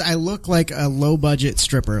realized I look like a low budget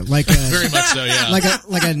stripper, like a, very much so, yeah,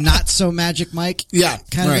 like a not so Magic Mike,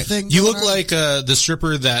 kind of a thing. You look like the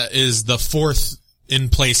stripper that is the fourth in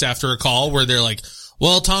place after a call, where they're like,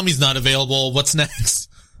 "Well, Tommy's not available. What's next?"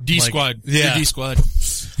 D Squad, yeah, D Squad.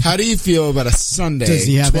 How do you feel about a Sunday, Does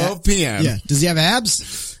he have 12 p.m.? Yeah. Does he have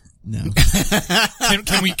abs? No.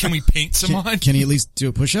 Can we paint some on? Can he at least do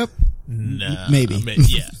a push up? No, maybe.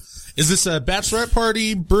 Yeah. Is this a bachelorette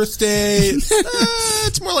party, birthday?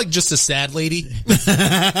 It's more like just a sad lady.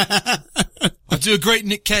 I'll do a great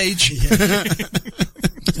Nick Cage.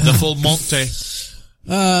 The full Monte.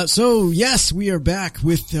 So yes, we are back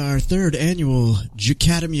with our third annual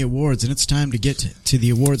Academy Awards, and it's time to get to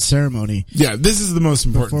the awards ceremony. Yeah, this is the most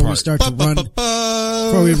important before part. We start to run,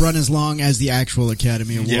 before we run as long as the actual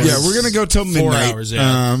Academy Awards. Yeah, we're gonna go till midnight. 4 hours,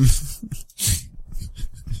 yeah.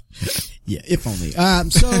 Yeah, if only.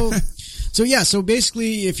 So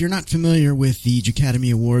basically, if you're not familiar with the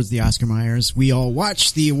Academy Awards, the Oscar Myers, we all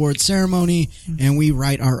watch the award ceremony and we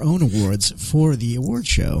write our own awards for the award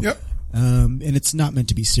show. Yep. And it's not meant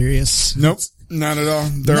to be serious. Nope, not at all.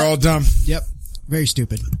 They're all dumb. Yep. Very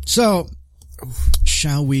stupid. So,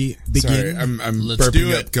 shall we begin? Sorry, I'm Let's burping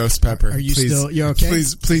do up it. ghost pepper. Are you you're okay?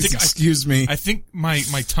 Please excuse me. I think my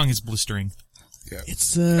tongue is blistering. Yeah.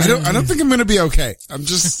 It's, I don't think I'm gonna be okay. I'm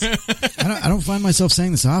just, I don't find myself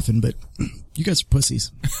saying this often, but you guys are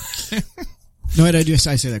pussies. No, I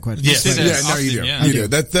say that quite a bit. Yes. yeah, no, you do. Yeah. You do.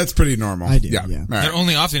 That's pretty normal. I do, yeah. All They're right.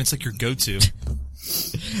 only often. It's like your go-to.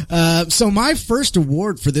 So my first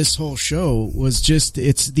award for this whole show was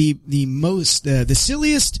it's the most, the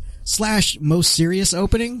silliest / most serious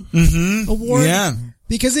opening award. Yeah.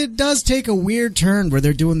 Because it does take a weird turn where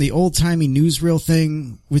they're doing the old-timey newsreel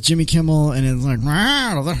thing with Jimmy Kimmel, and it's like,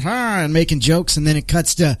 and making jokes, and then it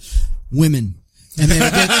cuts to women. And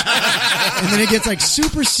then it gets like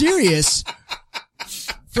super serious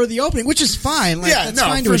for the opening, which is fine. Like, Yeah, that's no,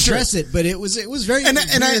 fine to for address sure. it, but it was very, And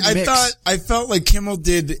weird mix. I felt like Kimmel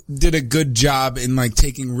did a good job in like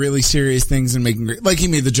taking really serious things and making, like he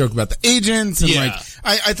made the joke about the agents and Yeah. like,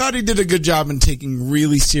 I thought he did a good job in taking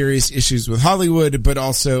really serious issues with Hollywood, but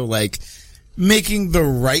also like making the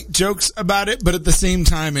right jokes about it. But at the same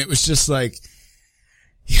time, it was just like,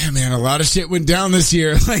 yeah, man, a lot of shit went down this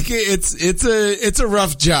year. Like it's a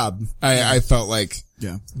rough job. I felt like.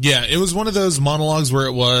 Yeah. Yeah, it was one of those monologues where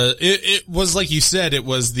it was like you said, it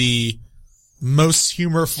was the most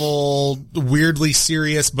humorful, weirdly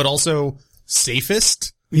serious, but also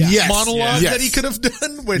safest Yes. monologue Yes. that he could have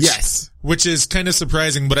done, which is kind of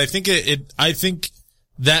surprising, but I think I think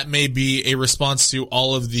that may be a response to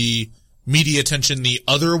all of the media attention the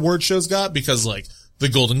other award shows got, because like the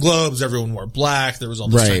Golden Globes, everyone wore black, there was all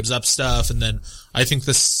this Right. Time's Up stuff, and then I think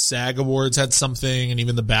the SAG Awards had something, and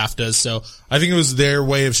even the BAFTAs, so I think it was their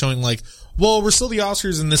way of showing like, well, we're still the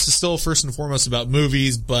Oscars, and this is still first and foremost about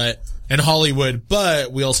movies, and Hollywood,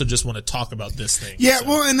 but we also just want to talk about this thing. Yeah, so.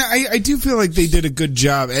 well, and I do feel like they did a good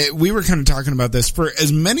job. We were kind of talking about this. For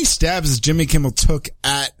as many stabs as Jimmy Kimmel took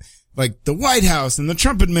at, like, the White House and the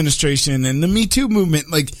Trump administration and the Me Too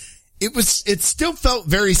movement, like, it still felt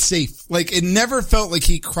very safe. Like, it never felt like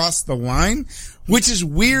he crossed the line, which is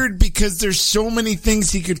weird because there's so many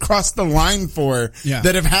things he could cross the line for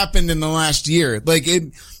that have happened in the last year. Like,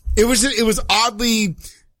 it was oddly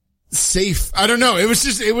safe. I don't know. It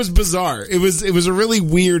was bizarre. It was a really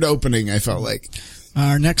weird opening, I felt like.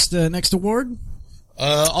 Our next award?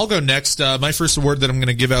 I'll go next. My first award that I'm going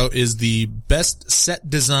to give out is the best set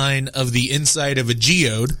design of the inside of a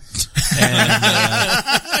geode. And,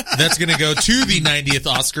 that's going to go to the 90th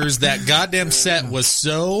Oscars. That goddamn set was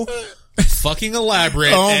so fucking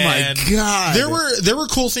elaborate. Oh and my God. There were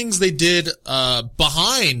cool things they did,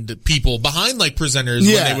 behind like presenters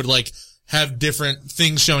when they would like have different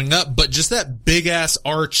things showing up, but just that big ass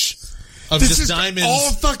arch of This just is diamonds.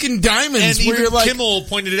 all fucking diamonds. And where even you're like, Kimmel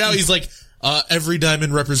pointed it out. He's like, every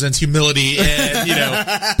diamond represents humility, and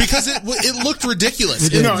because it looked ridiculous.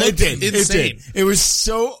 It looked insane. It was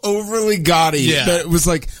so overly gaudy that it was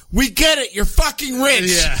like, we get it. You're fucking rich.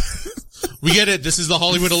 Yeah, we get it. This is the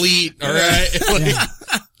Hollywood elite. All right.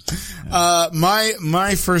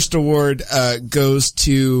 My first award, goes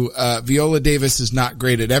to, Viola Davis is not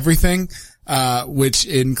great at everything, which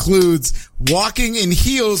includes walking in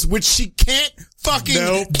heels, which she can't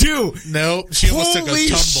fucking do. Nope. She almost took a Holy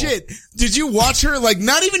tumble. shit. Did you watch her? Like,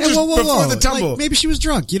 not even just whoa, before the tumble. Like, maybe she was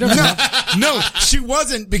drunk. You don't know. No, she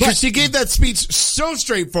wasn't, because she gave that speech so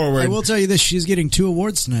straightforward. I will tell you this, she's getting 2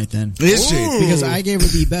 awards tonight then. Is she? Because I gave her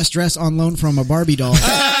the best dress on loan from a Barbie doll.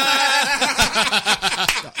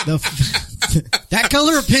 That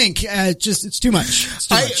color of pink, it's too much. It's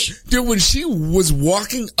too much. Dude, when she was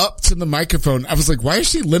walking up to the microphone, I was like, why is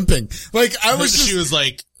she limping? Like, she was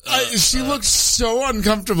like, she looked so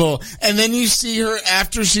uncomfortable. And then you see her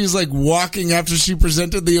after she's like walking after she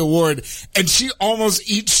presented the award and she almost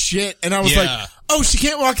eats shit. And I was like, oh, she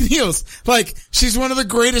can't walk in heels. Like, she's one of the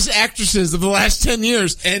greatest actresses of the last 10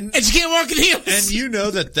 years. And she can't walk in heels. And you know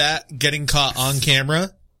that getting caught on camera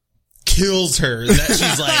kills her. That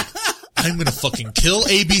she's like, I'm gonna fucking kill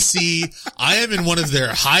ABC. I am in one of their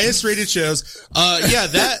highest rated shows.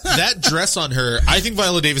 That dress on her, I think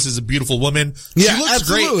Viola Davis is a beautiful woman. She looks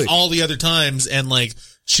great all the other times, and like,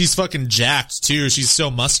 she's fucking jacked too. She's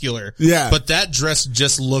so muscular. Yeah. But that dress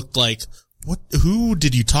just looked like, who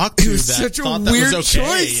did you talk to? It was that such a thought that weird was okay?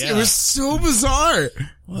 choice. Yeah. It was so bizarre.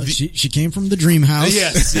 Well, she came from the dream house.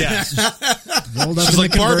 Yes, yeah. Rolled up She's in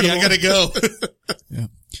like, the Barbie, I convertible. gotta go. Yeah.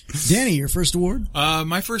 Danny, your first award?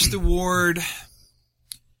 My first award,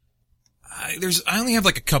 I only have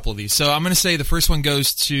like a couple of these. So I'm going to say the first one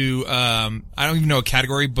goes to, I don't even know a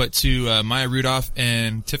category, but to, Maya Rudolph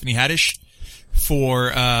and Tiffany Haddish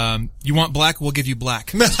for, you want black, we'll give you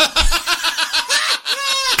black.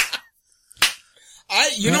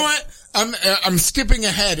 You know what? I'm skipping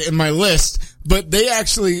ahead in my list, but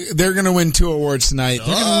they're gonna win 2 awards tonight.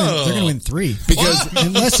 They're gonna win 3. Because,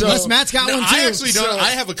 unless Matt's got one too. I actually don't,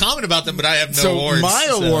 I have a comment about them, but I have no awards. My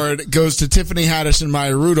award goes to Tiffany Haddish and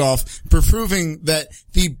Maya Rudolph for proving that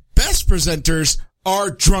the best presenters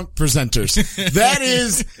are drunk presenters. That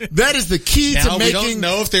is the key now to making. We don't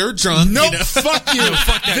know if they were drunk. Nope, you know? fuck you. No,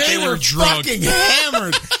 fuck that. They were drunk. fucking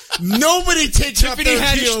hammered. Nobody takes off Tiffany their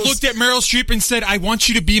Haddish heels. looked at Meryl Streep and said, I want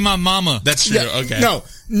you to be my mama. That's true. Okay. No,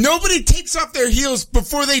 nobody takes off their heels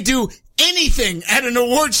before they do anything at an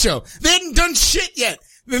award show. They hadn't done shit yet.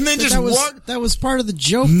 Then they just walk. That was part of the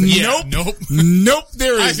joke. Yeah, Nope.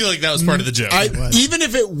 There is. I feel like that was part of the joke. Even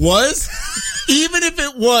if it was,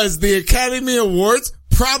 the Academy Awards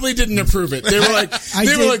probably didn't approve it. They were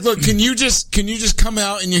like, look, can you just come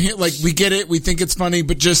out and we get it, we think it's funny,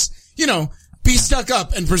 but just, be stuck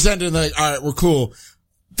up and present it like, all right, we're cool.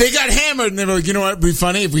 They got hammered and they were like, you know what, it'd be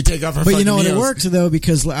funny if we take off our fucking heels. It worked though,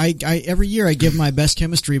 because I every year I give my best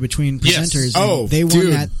chemistry between presenters. Yes. Oh, they won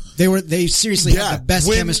dude. that. They seriously had the best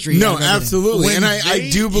chemistry. No, absolutely. And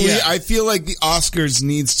I do believe, yeah. I feel like the Oscars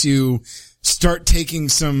needs to start taking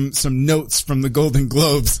some notes from the Golden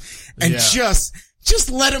Globes and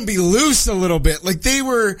just let them be loose a little bit. Like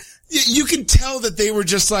you can tell that they were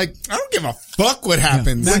just like, I don't give a fuck what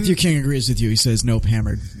happens. Yeah. Matthew King agrees with you. He says, nope,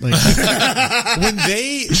 hammered. Like, when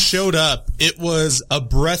they showed up, it was a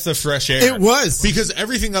breath of fresh air. It was. Because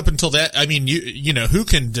everything up until that, I mean, you know, who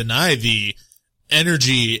can deny the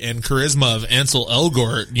energy and charisma of Ansel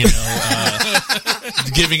Elgort,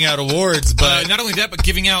 giving out awards, but not only that, but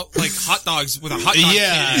giving out like hot dogs with a hot dog.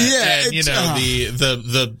 Yeah. And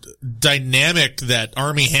the dynamic that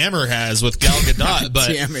Armie Hammer has with Gal Gadot.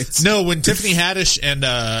 But no, when Tiffany Haddish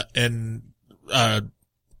and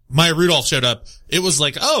Maya Rudolph showed up, it was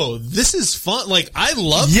like, oh, this is fun. Like, I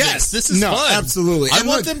love this. This is fun. Absolutely. I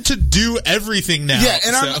want them to do everything now. Yeah,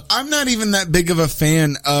 and I'm not even that big of a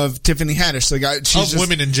fan of Tiffany Haddish. Like, she's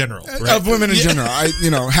women in general. Right? Of women in general.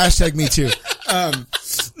 Hashtag me too.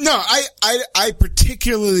 No, I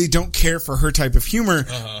particularly don't care for her type of humor,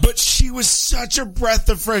 but she was such a breath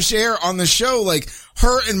of fresh air on the show. Like,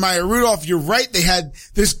 her and Maya Rudolph, you're right, they had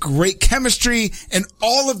this great chemistry, and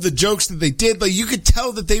all of the jokes that they did, like, you could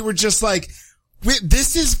tell that they were just like,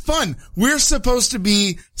 this is fun. We're supposed to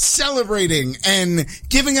be celebrating and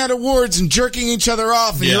giving out awards and jerking each other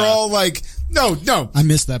off, and you're all like, no. I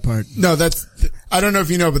missed that part. No, I don't know if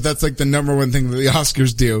you know, but that's like the number one thing that the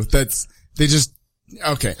Oscars do.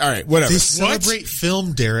 Okay, all right, whatever. They celebrate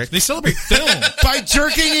film, Derek. They celebrate film by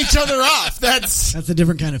jerking each other off. That's a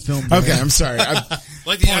different kind of film. Derek. Okay, I'm sorry.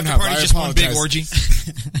 Like the after party, just one big orgy.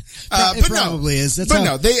 It probably is. That's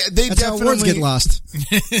how awards get lost.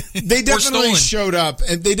 They definitely showed up,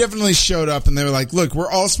 and they were like, "Look, we're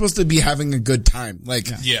all supposed to be having a good time." Like,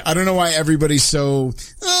 I don't know why everybody's so.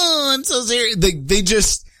 Oh, I'm so serious. They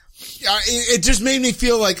just. It just made me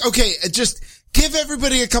feel like, okay, just give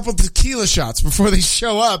everybody a couple tequila shots before they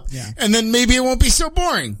show up, and then maybe it won't be so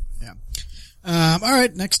boring. All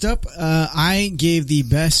right, next up, I gave the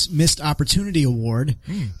Best Missed Opportunity Award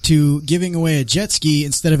to giving away a jet ski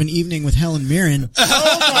instead of an evening with Helen Mirren.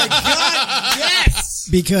 Oh my God, yes!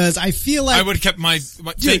 Because I feel like I would have kept my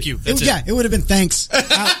thank you. That's it would have been thanks.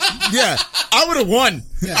 I would have won.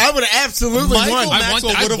 Yeah. I would have absolutely Michael won.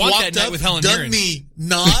 Maxwell would have walked up with Helen done Mirren. the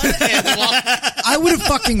nod, and I would have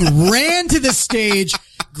fucking ran to the stage,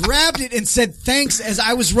 grabbed it, and said thanks as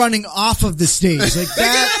I was running off of the stage. Like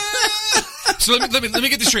that. So let me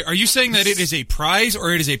get this straight. Are you saying that it is a prize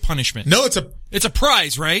or it is a punishment? No, it's a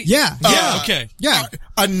prize, right? Yeah. Okay. Yeah.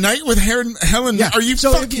 A night with Helen. Yeah. Are you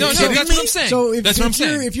fucking kidding that's me? what I'm saying. So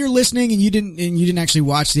if you're listening and you didn't actually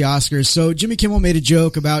watch the Oscars, so Jimmy Kimmel made a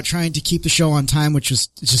joke about trying to keep the show on time, which was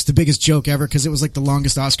just the biggest joke ever because it was like the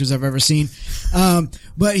longest Oscars I've ever seen.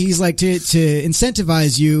 But he's like to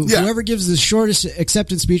incentivize you, whoever gives the shortest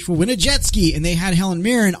acceptance speech will win a jet ski, and they had Helen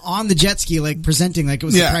Mirren on the jet ski, like presenting like it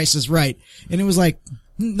was The Price is Right, and it was like.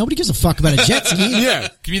 Nobody gives a fuck about a jet ski. Yeah.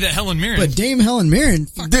 Give me that Helen Mirren. But Dame Helen Mirren.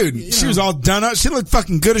 Dude, she was all done up. She looked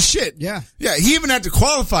fucking good as shit. Yeah. Yeah, he even had to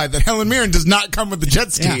qualify that Helen Mirren does not come with the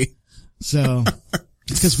jet ski. Yeah. So,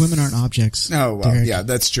 it's because women aren't objects. Oh, well, Derek. yeah,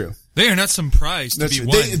 that's true. They are not some prize to be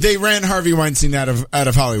won. They ran Harvey Weinstein out of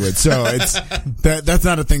Hollywood, so it's, that's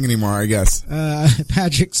not a thing anymore, I guess.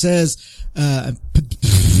 Patrick says,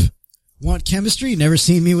 want chemistry? Never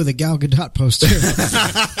seen me with a Gal Gadot poster.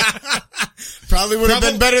 Probably would have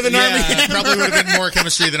been better than Armie Hammer. Probably would have been more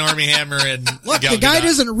chemistry than Armie Hammer and Look, Gal the guy Gadot.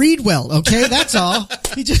 doesn't read well, okay? That's all.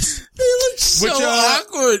 He just... They look so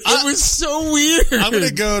awkward. It was so weird. I'm gonna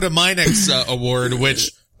go to my next award,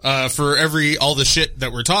 which for all the shit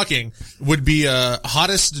that we're talking would be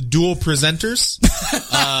hottest dual presenters,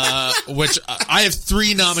 which I have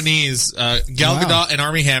 3 nominees: Gal Gadot and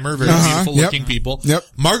Armie Hammer, very beautiful looking people. Yep.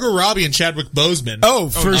 Margot Robbie and Chadwick Boseman. Oh,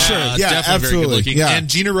 for sure. Yeah, definitely absolutely. very good looking. Yeah. And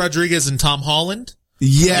Gina Rodriguez and Tom Holland.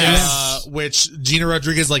 Yes. Which Gina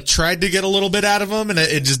Rodriguez tried to get a little bit out of him and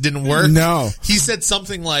it just didn't work. No. He said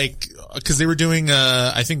something like, cause they were doing,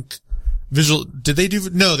 I think visual,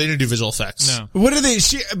 no, they didn't do visual effects. No. What are they,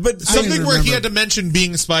 something where he had to mention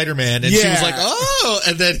being Spider-Man and she was like, oh,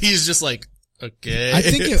 and then he's just like, okay. I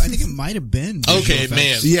think it might have been. Okay,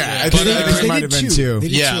 man. Yeah, I think it might have been too.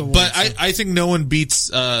 Yeah, but I think no one beats,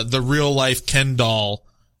 the real life Ken doll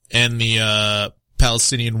and the,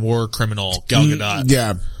 Palestinian war criminal Gal Gadot.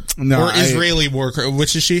 Yeah. No, or Israeli war,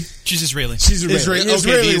 which is she? She's Israeli. She's Israeli. Okay,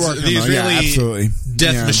 Israeli the Israeli absolutely.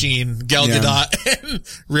 death machine, Gal Gadot, and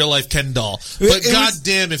real life Ken doll. But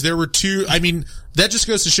goddamn, if there were 2, I mean, that just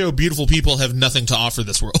goes to show beautiful people have nothing to offer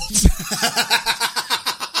this world.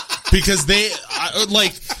 Because they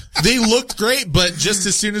looked great, but just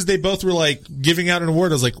as soon as they both were like giving out an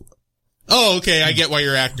award, I was like, oh, okay, I get why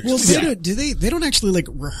you're actors. Well, they don't actually like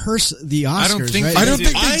rehearse the Oscars, I don't think right? I don't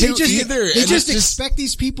think they do just, either. They just expect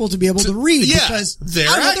these people to be able to read because they're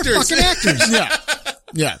actors. They're fucking actors.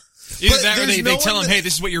 Yeah. Either that or they tell them, hey,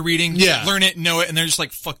 this is what you're reading. Yeah. Learn it, know it, and they're just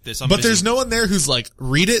like, fuck this. But there's no one there who's like,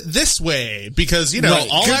 read it this way. Because,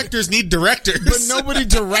 all actors need directors. But nobody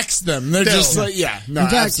directs them. They're just like, In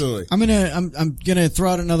fact, absolutely. I'm gonna throw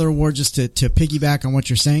out another award just to piggyback on what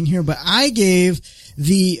you're saying here, but I gave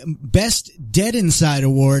the Best Dead Inside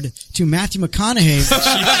award to Matthew McConaughey.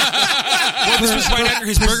 This was right after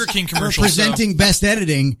his Burger King commercial. Presenting Best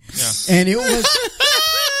Editing. Yeah. And it was...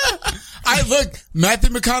 Matthew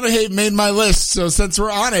McConaughey made my list, so since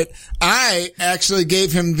we're on it, I actually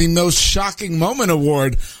gave him the most shocking moment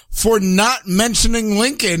award for not mentioning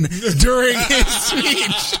Lincoln during his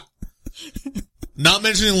speech. Not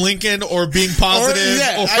mentioning Lincoln or being positive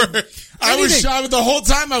I was shocked the whole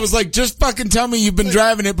time. I was like, just fucking tell me you've been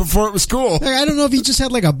driving it before it was cool. Like, I don't know if he just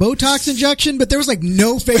had like a Botox injection, but there was like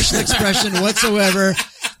no facial expression whatsoever.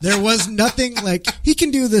 There was nothing like he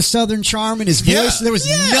can do the Southern charm in his voice. Yeah. There was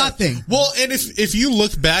nothing. Well, and if you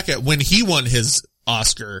look back at when he won his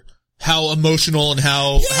Oscar, how emotional and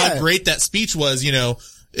how great that speech was,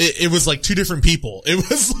 it was like 2 different people. It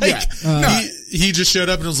was like he just showed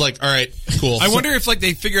up and was like, "All right, cool." I wonder if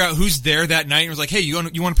they figure out who's there that night and was like, "Hey, you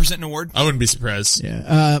want to present an award?" I wouldn't be surprised.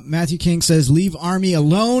 Yeah. Matthew King says, "Leave Army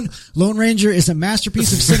alone. Lone Ranger is a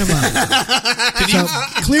masterpiece of cinema." So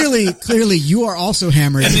clearly, you are also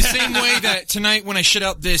hammered. In the same way that tonight when I shit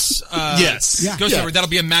out this Ghost Award, that'll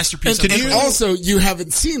be a masterpiece. And also, you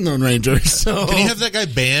haven't seen Lone Ranger, so can you have that guy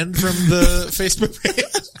banned from the Facebook page?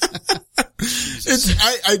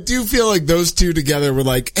 I do feel like those two together were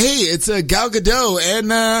like, hey, it's a Gal Gadot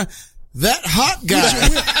and that hot guy.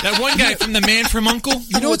 That one guy from The Man from U.N.C.L.E.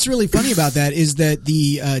 You know what's really funny about that is that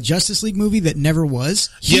the Justice League movie that never was,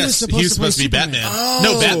 he was supposed to be Batman. Oh.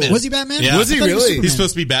 No, Batman. Was he Batman? Yeah. Was he really? He's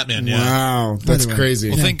supposed to be Batman, yeah. Wow, that's crazy.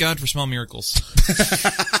 Well, thank God for small miracles.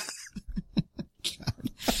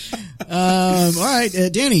 All right,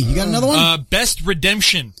 Danny, you got another one? Best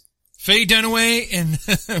Redemption. Faye Dunaway and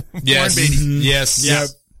yes. Warren Beatty. Yes. Yep.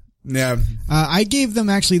 Yeah. I gave them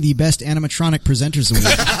actually the Best Animatronic Presenters Award.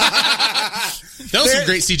 That was some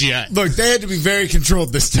great CGI. Look, they had to be very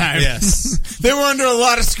controlled this time. Yes. They were under a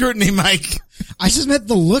lot of scrutiny, Mike. I just meant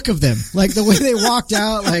the look of them. Like the way they walked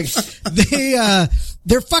out, like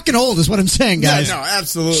They're fucking old is what I'm saying, guys. Yeah, no,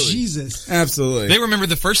 absolutely. Jesus. Absolutely. They remember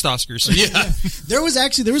the first Oscars. Yeah. There was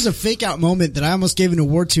a fake out moment that I almost gave an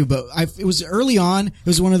award to, but it was early on. It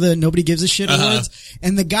was one of the Nobody Gives a Shit awards.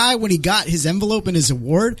 And the guy, when he got his envelope and his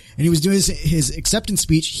award and he was doing his acceptance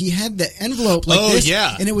speech, he had the envelope like this.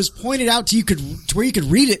 Yeah. And it was pointed out to where you could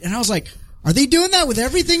read it. And I was like, are they doing that with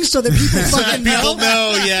everything so that people fucking know? People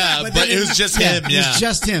know, yeah. But it was just him, yeah. It was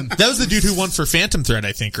just him. That was the dude who won for Phantom Thread,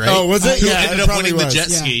 I think, right? Oh, was it? Who Yeah, ended it up winning probably the jet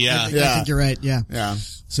was. ski, yeah. I think you're right, yeah. Yeah.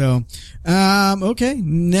 So, okay.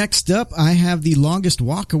 Next up, I have the longest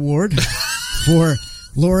walk award for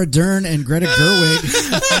Laura Dern and Greta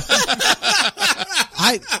Gerwig.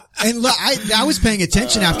 I was paying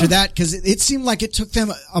attention after that because it seemed like it took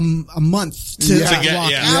them a month to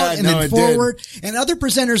walk out and then forward. And other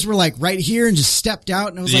presenters were like right here and just stepped out.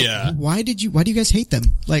 And I was like, why do you guys hate them?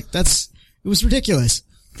 Like it was ridiculous.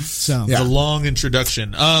 So the long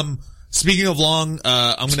introduction. Speaking of long,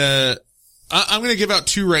 I'm gonna give out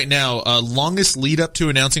two right now. Longest lead up to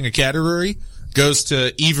announcing a category goes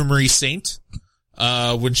to Eva Marie Saint.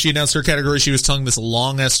 When she announced her category, she was telling this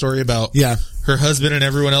long ass story about her husband and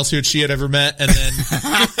everyone else who she had ever met. And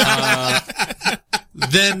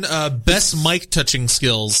then, best mic touching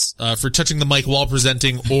skills, for touching the mic while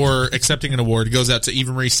presenting or accepting an award goes out to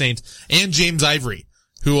Eva Marie Saint and James Ivory,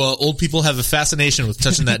 who, old people have a fascination with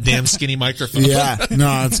touching that damn skinny microphone. Yeah. No,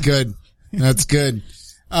 that's good. That's good.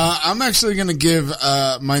 I'm actually going to give,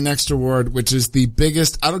 my next award, which is the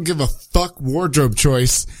biggest, I don't give a fuck wardrobe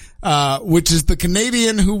choice, which is the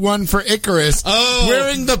Canadian who won for Icarus,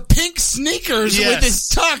 wearing the pink sneakers with his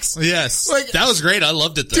tux. Yes. Like, that was great. I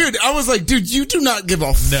loved it though. Dude, I was like, dude, you do not give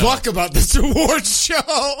a fuck about this award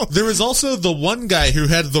show. There was also the one guy who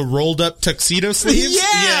had the rolled up tuxedo sleeves.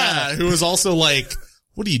 Yeah. Who was also like,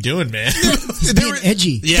 what are you doing, man? He's being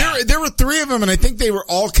edgy. Yeah. There were three of them, and I think they were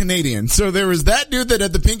all Canadian. So there was that dude that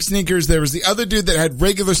had the pink sneakers. There was the other dude that had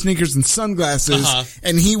regular sneakers and sunglasses,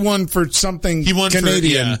 and he won for something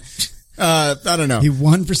Canadian. I don't know. He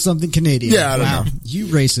won for something Canadian. Yeah, I don't know. You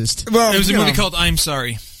racist. Well, it was a movie called I'm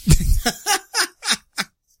Sorry.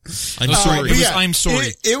 I'm sorry. It was I'm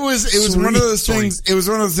Sorry. It was one of those things. It was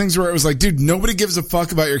one of those things where it was like, dude, nobody gives a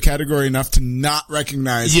fuck about your category enough to not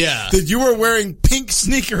recognize that you were wearing pink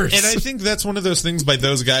sneakers. And I think that's one of those things by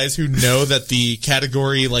those guys who know that the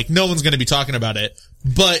category, like, no one's going to be talking about it.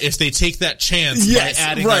 But if they take that chance by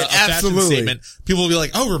adding a fashion statement, people will be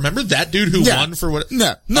like, oh, remember that dude who won for what?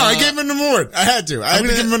 No, I gave him an award. I had to. I had to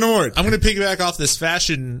give him an award. I'm going to piggyback off this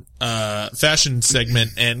fashion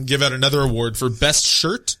segment and give out another award for best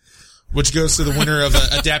shirt, which goes to the winner of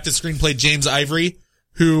adapted screenplay, James Ivory,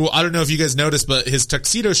 who, I don't know if you guys noticed, but his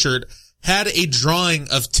tuxedo shirt had a drawing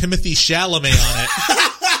of Timothy Chalamet on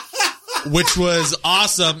it, which was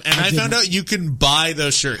awesome. And I found out you can buy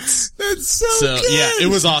those shirts. That's so good. Yeah, it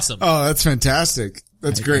was awesome. Oh, that's fantastic.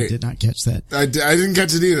 That's great. I did not catch that. I didn't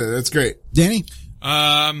catch it either. That's great. Danny?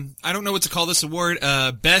 I don't know what to call this award.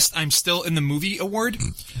 Best I'm Still in the Movie award,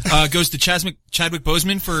 goes to Chadwick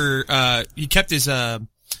Boseman for, he kept his,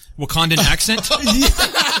 Wakandan accent.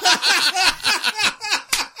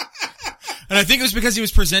 And I think it was because he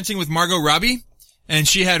was presenting with Margot Robbie, and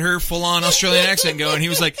she had her full-on Australian accent going, and he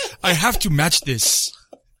was like, I have to match this.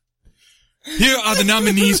 Here are the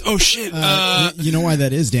nominees. Oh shit. You know why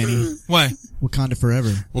that is, Danny? Why? Wakanda Forever.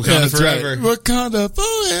 Wakanda Forever. Right. Wakanda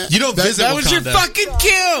Forever. You don't visit That Wakanda. was your fucking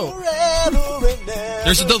kill.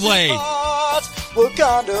 There's a delay.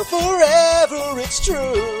 Wakanda Forever, it's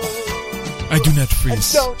true. I do not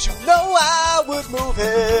freeze. And don't you know I would move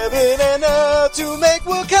heaven and earth to make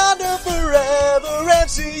Wakanda Forever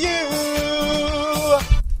MCU.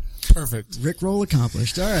 Perfect. Rickroll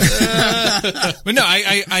accomplished. All right. But no,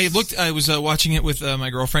 I was watching it with my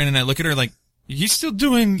girlfriend, and I look at her like, he's still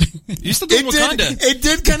doing Wakanda. It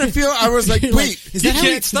did kind of feel, I was like, wait, is that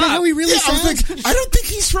how he really sounds? I was like, I don't think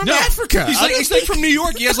he's from Africa. He's like from New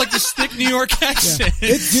York. He has like this thick New York accent.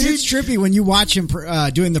 Yeah. It's trippy when you watch him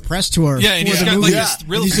doing the press tour. Yeah, and he's got movie. like this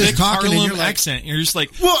real thick Harlem accent. You're just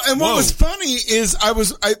like, well, and what was funny is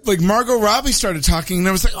like Margot Robbie started talking, and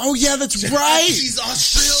I was like, oh yeah, that's right. She's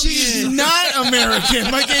Australian. She's not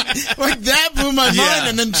American. Like that blew my mind.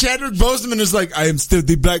 And then Chadwick Boseman is like, I am still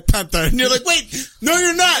the Black Panther, and you're like, wait. No,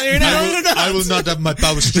 you're not. You're not. I will not have my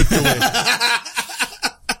power stripped away.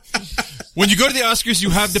 When you go to the Oscars,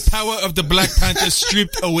 you have the power of the Black Panther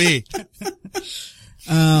stripped away.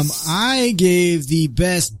 I gave the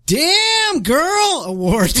best damn girl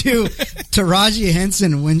award to Taraji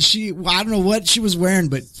Henson when I don't know what she was wearing,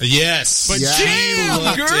 but yes, but she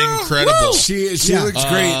looked incredible. Woo! She looks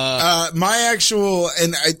great. My actual,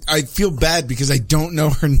 and I feel bad because I don't know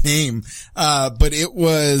her name, but it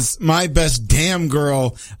was my best damn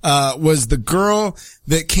girl, was the girl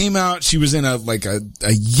that came out. She was in a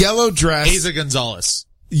yellow dress. Eiza Gonzalez.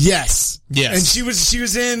 Yes. Yes. And she was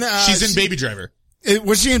in, she's in Baby Driver.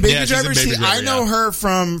 Was she in Baby Driver? She's in Baby Driver, I know her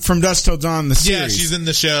from Dusk Till Dawn, the series. Yeah, she's in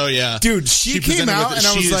the show, yeah. Dude, she came out and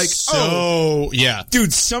I was like, yeah.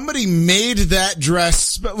 Dude, somebody made that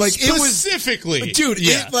dress, but like, specifically. It was, dude,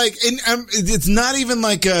 yeah. it's not even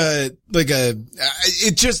it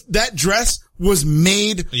just, that dress was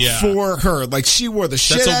made for her. Like, she wore the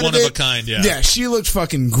shit out of it. That's a one of a kind, yeah. Yeah, she looked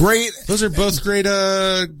fucking great. Those are both great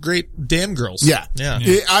damn girls. Yeah. Yeah.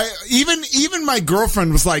 Even my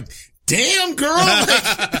girlfriend was like, damn girl.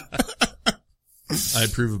 I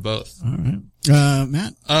approve of both. All right.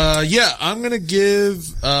 Matt? Yeah, I'm gonna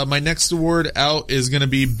give, my next award out is gonna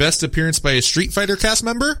be best appearance by a Street Fighter cast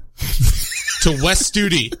member to Wes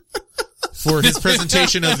Studi for his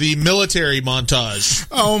presentation of the military montage.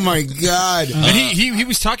 Oh my God. And he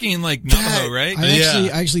was talking in like Navajo, right? I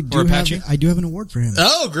actually do have an award for him.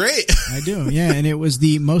 Oh, great. I do. Yeah. And it was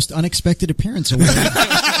the most unexpected appearance award.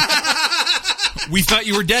 We thought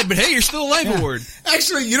you were dead, but hey, you're still alive award.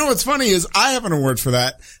 Actually, you know what's funny is I have an award for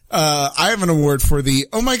that. I have an award for the,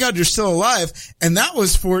 oh my God, you're still alive. And that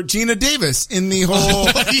was for Gina Davis in the whole,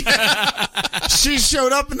 she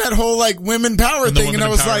showed up in that whole like women power thing. And I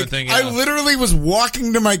was like, I literally was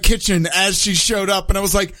walking to my kitchen as she showed up and I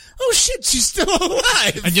was like, oh shit, she's still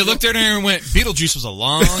alive. And you looked at her and went, Beetlejuice was a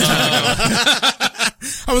long time ago.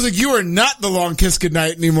 I was like, you are not the long kiss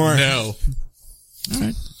goodnight anymore. No. All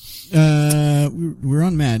right. We're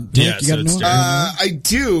on Mad. Dick, you got an award? I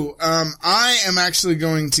do. I am actually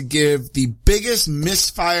going to give the biggest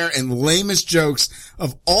misfire and lamest jokes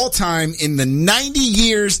of all time in the 90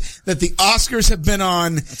 years that the Oscars have been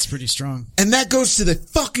on. That's pretty strong. And that goes to the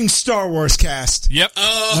fucking Star Wars cast. Yep.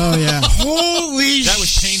 Oh yeah. Holy that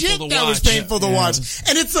was painful shit, to watch. That was painful to watch.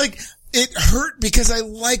 And it's like, it hurt because I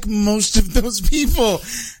like most of those people.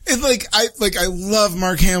 And I love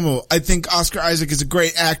Mark Hamill. I think Oscar Isaac is a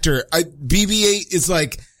great actor. BB-8 is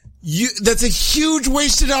that's a huge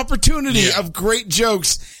wasted opportunity of great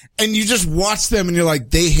jokes. And you just watch them and you're like,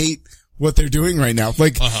 they hate what they're doing right now.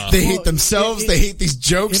 Like, they hate themselves. They hate these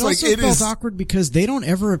jokes. It also felt awkward because they don't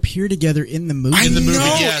ever appear together in the movie. I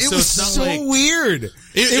know. Yeah, it was so weird.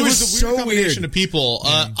 It was a weird combination of people.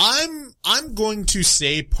 I'm going to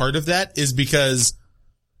say part of that is because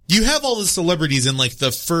you have all the celebrities in like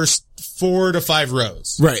the first 4 to 5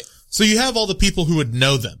 rows. Right. So you have all the people who would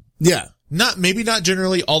know them. Yeah. Maybe not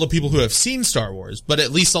generally all the people who have seen Star Wars, but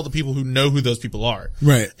at least all the people who know who those people are.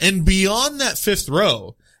 Right. And beyond that 5th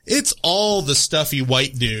row, it's all the stuffy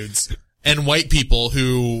white dudes and white people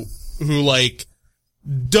who like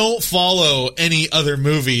don't follow any other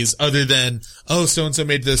movies other than, oh, so-and-so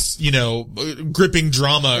made this, gripping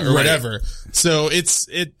drama or whatever. So it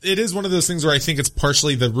is one of those things where I think it's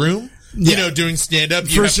partially the room, doing stand-up.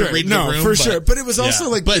 You have to read the room. For sure. But it was also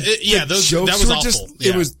that was awful.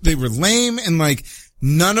 They were lame and like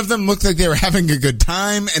none of them looked like they were having a good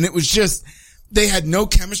time. And it was just, they had no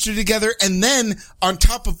chemistry together. And then on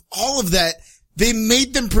top of all of that, they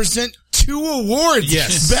made them present 2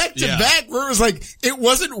 awards back to back where it was like, it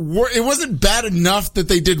wasn't bad enough that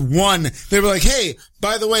they did one. They were like, hey,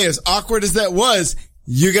 by the way, as awkward as that was,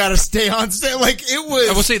 you gotta stay on stage. Like it was.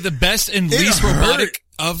 I will say the best and least robotic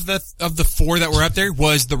of the 4 that were up there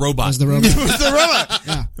was the robot. It was the robot.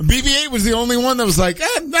 Yeah. BB-8 was the only one that was like,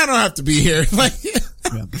 I don't have to be here. Like,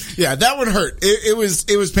 yeah, that would hurt.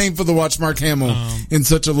 It was painful to watch Mark Hamill in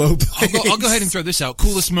such a low place. I'll go ahead and throw this out.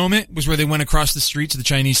 Coolest moment was where they went across the street to the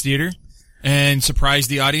Chinese theater and surprised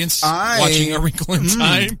the audience watching A Wrinkle in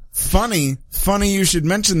Time. Funny you should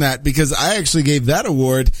mention that because I actually gave that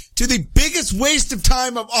award to the biggest waste of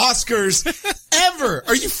time of Oscars ever.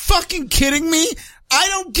 Are you fucking kidding me? I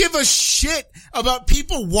don't give a shit about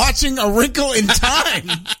people watching A Wrinkle in Time.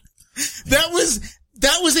 That was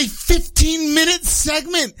a 15-minute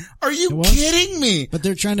segment. Are you kidding me? But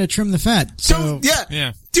they're trying to trim the fat. So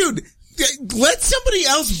yeah. Dude, let somebody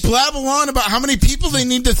else blabble on about how many people they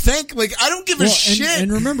need to thank. Like, I don't give a shit.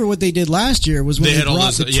 And remember what they did last year was when they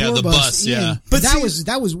brought the tour bus in. Yeah. But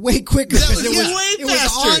that was way quicker because it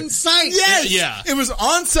was on site. Yes. Yeah. It was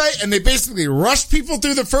on site, and they basically rushed people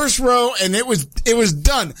through the first row, and it was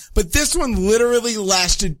done. But this one literally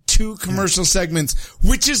lasted 2 commercial segments,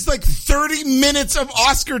 which is like 30 minutes of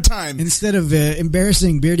Oscar time. Instead of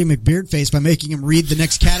embarrassing Beardy McBeardface by making him read the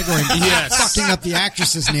next category and Yes. fucking up the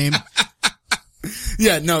actress's name.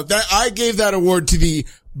 Yeah, no, I gave that award to the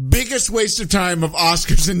biggest waste of time of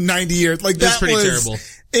Oscars in 90 years. Like, that pretty terrible.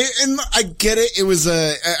 And I get it. It was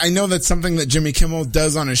I know that's something that Jimmy Kimmel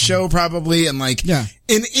does on his show probably. And like,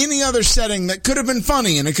 in any other setting that could have been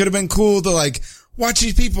funny and it could have been cool to like watch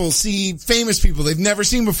these people see famous people they've never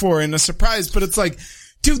seen before in a surprise. But it's like,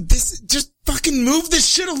 dude, just fucking move this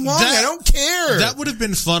shit along. I don't care. That would have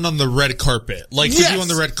been fun on the red carpet. Like, to do on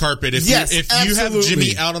the red carpet. If you have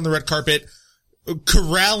Jimmy out on the red carpet,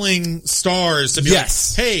 corralling stars to be like,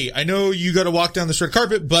 hey, I know you got to walk down this red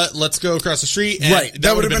carpet, but let's go across the street. And right.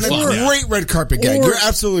 That would have been a great red carpet gag. You're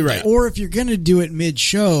absolutely right. Or if you're going to do it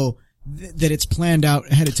mid-show, that it's planned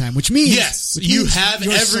out ahead of time, which means you have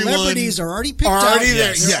your everyone celebrities are already picked out.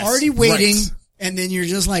 There. They're already waiting. Right. And then you're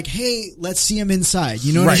just like, hey, let's see him inside.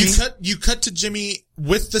 You know what I mean? You cut to Jimmy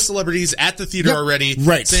with the celebrities at the theater already,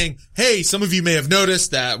 right? Saying, hey, some of you may have noticed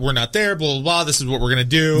that we're not there, blah, blah, blah. This is what we're going to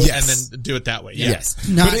do. And then do it that way. Yes.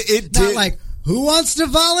 Not like, who wants to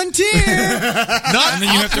volunteer? And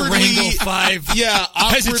then you have to wrangle 5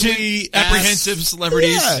 hesitant, apprehensive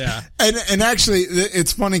celebrities. Yeah. And actually,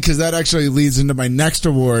 it's funny because that actually leads into my next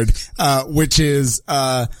award, which is,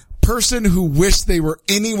 person who wished they were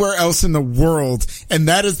anywhere else in the world, and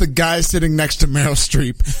that is the guy sitting next to Meryl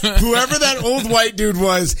Streep. Whoever that old white dude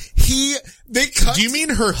was, they cut. Do you mean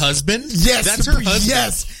her husband? Yes. That's her husband?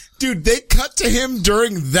 Yes. Dude, they cut to him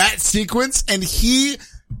during that sequence, and he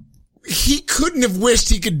couldn't have wished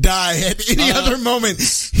he could die at any other moment.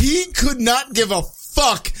 He could not give a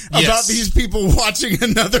fuck about these people watching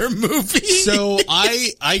another movie. So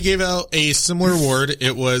I gave out a similar award.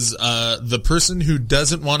 It was the person who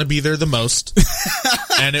doesn't want to be there the most,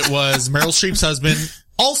 and it was Meryl Streep's husband,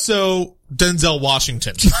 also Denzel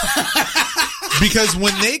Washington. Because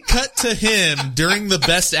when they cut to him during the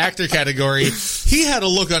Best Actor category, he had a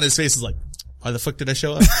look on his face like, why the fuck did I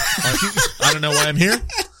show up? I don't know why I'm here.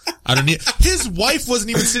 I don't need. His wife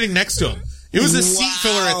wasn't even sitting next to him. It was a seat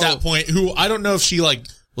filler at that point who I don't know if she like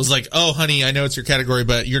was like, oh honey, I know it's your category,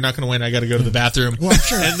 but you're not going to win. I got to go to the bathroom. Well, I'm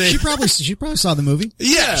sure. And she probably saw the movie.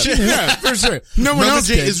 Yeah, for sure. No one else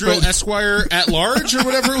did. Israel Esquire at Large or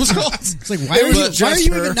whatever it was called. It's like, why are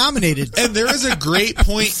you even nominated? And there is a great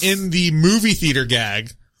point in the movie theater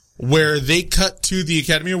gag where they cut to the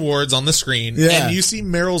Academy Awards on the screen, and you see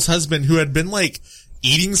Meryl's husband who had been like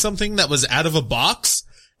eating something that was out of a box,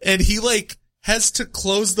 and he like has to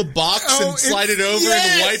close the box and slide it over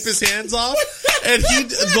and wipe his hands off. And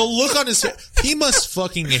the look on his face, he must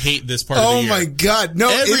fucking hate this part of the year. Oh my God. No,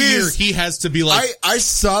 every year he has to be like, I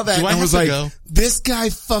saw that and I was like, this guy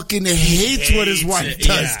fucking hates what his wife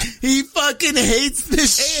does. Yeah. He fucking hates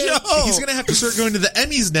this show. He's gonna have to start going to the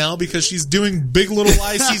Emmys now because she's doing Big Little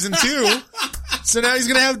Lies season 2. So now he's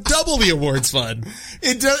gonna have double the awards fun.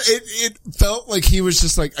 It felt like he was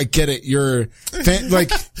just like, I get it. You're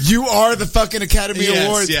like, you are the fucking Academy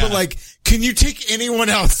Awards, but like, can you take anyone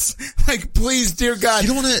else? Like, please, dear God.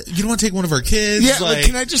 You don't want to take one of our kids? Yeah, like,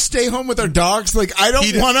 can I just stay home with our dogs? Like, I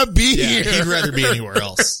don't want to be here. He'd rather be anywhere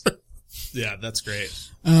else. Yeah, that's great.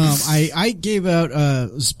 I gave out,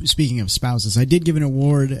 speaking of spouses, I did give an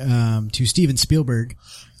award, to Steven Spielberg.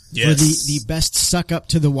 Yes. For the best suck up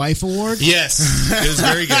to the wife award. Yes. It was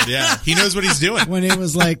very good. Yeah. He knows what he's doing. When it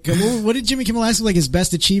was like, what did Jimmy Kimmel ask for? Like his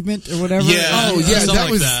best achievement or whatever? Yeah. Oh, yeah. That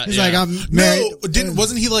was, that. He's like, I'm married. No,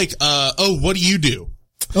 wasn't he like, what do you do?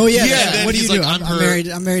 Oh yeah. Yeah. What do you do?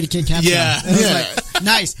 I'm married to Kate Capshaw. Yeah. And I was like,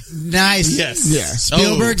 nice. Yes. Yeah.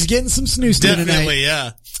 Spielberg's getting some snooze definitely,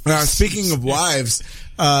 tonight. Yeah. Speaking of wives,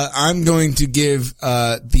 I'm going to give,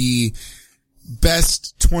 the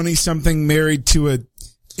best 20-something married to a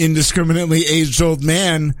indiscriminately aged old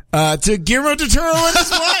man, to Guillermo del Toro and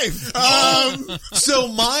his wife. So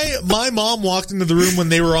my mom walked into the room when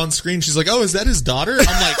they were on screen. She's like, oh, is that his daughter?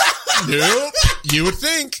 I'm like, nope, you would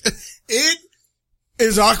think. It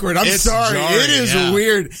is awkward. It's sorry. Jarring, it is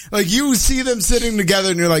weird. Like, you see them sitting together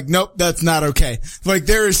and you're like, nope, that's not okay. Like,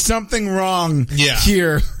 there is something wrong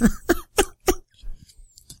here.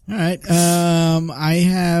 All right. I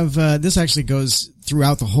have, this actually goes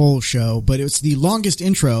throughout the whole show, but it's the longest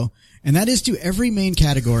intro, and that is to every main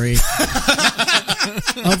category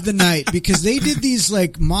of the night, because they did these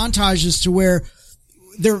like montages to where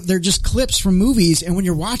they're just clips from movies, and when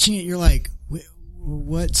you're watching it, you're like,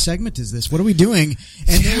 what segment is this? What are we doing?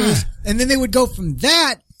 And then they would go from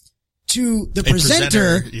that to the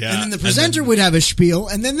presenter, and then the presenter would have a spiel,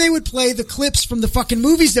 and then they would play the clips from the fucking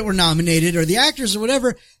movies that were nominated, or the actors or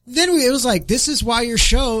whatever. Then it was like, this is why your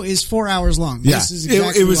show is 4 hours long. Yeah. This is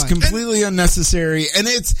exactly it was why. completely unnecessary, and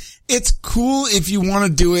it's cool if you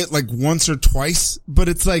want to do it like once or twice, but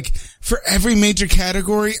it's like for every major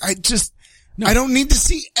category, I don't need to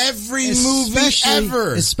see every movie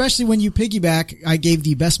ever. Especially when you piggyback, I gave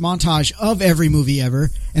the best montage of every movie ever,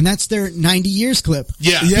 and that's their 90 years clip.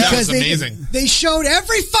 Yeah, that was amazing. They showed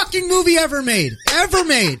every fucking movie ever made.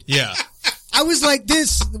 Yeah. I was like,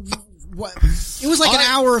 it was like an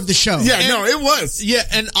hour of the show. Yeah, it was. Yeah,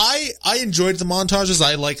 and I enjoyed the montages.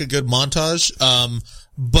 I like a good montage.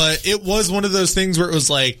 But it was one of those things where it was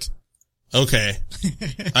like, okay.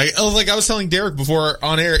 I was telling Derek before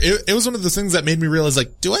on air, it was one of those things that made me realize,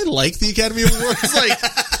 like, do I like the Academy Awards? Like,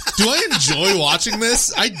 do I enjoy watching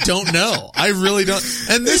this? I don't know. I really don't.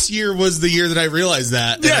 And this year was the year that I realized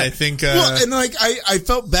that. Yeah. And I think, well, and like, I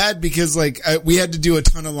felt bad because like, we had to do a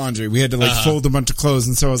ton of laundry. We had to like fold a bunch of clothes.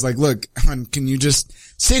 And so I was like, look, hon, can you just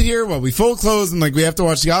sit here while we fold clothes and like we have to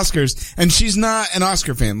watch the Oscars? And she's not an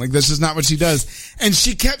Oscar fan. Like, that's just not what she does. And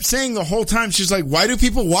she kept saying the whole time, she's like, why do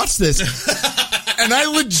people watch this? And I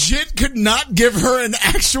legit could not give her an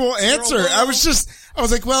actual answer. I was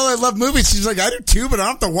like, well, I love movies. She's like, I do too, but I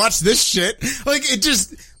don't have to watch this shit. Like,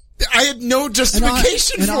 I had no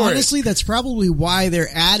justification for it. And honestly, that's probably why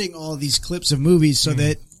they're adding all these clips of movies so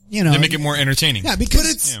that, you know. They make it more entertaining. Yeah,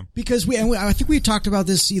 because I think we talked about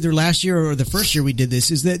this either last year or the first year we did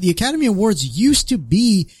this, is that the Academy Awards used to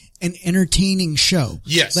be an entertaining show.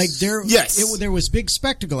 Yes. Like there was big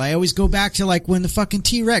spectacle. I always go back to like when the fucking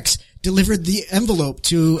T-Rex delivered the envelope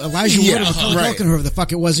to Elijah Wood or Macaulay Culkin, whoever the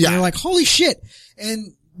fuck it was, and you're like, holy shit.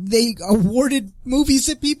 And they awarded movies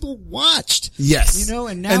that people watched. Yes. You know,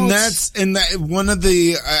 and now one of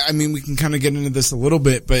the, I mean, we can kind of get into this a little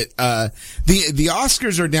bit, but, the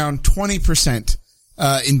Oscars are down 20%,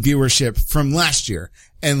 in viewership from last year.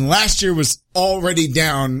 And last year was already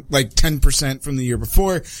down like 10% from the year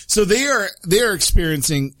before. So they are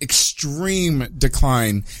experiencing extreme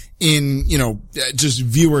decline in, you know, just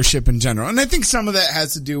viewership in general. And I think some of that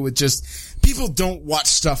has to do with just people don't watch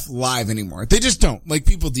stuff live anymore. They just don't. Like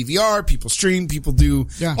people DVR, people stream, people do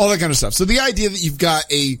all that kind of stuff. So the idea that you've got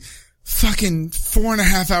a fucking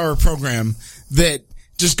 4.5 hour program that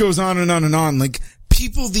just goes on and on and on, like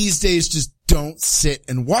people these days just don't sit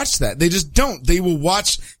and watch that. They just don't. They will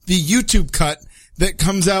watch the YouTube cut that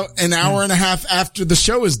comes out an hour and a half after the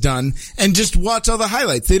show is done and just watch all the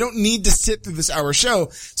highlights. They don't need to sit through this hour show.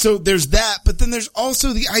 So there's that, but then there's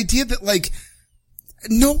also the idea that like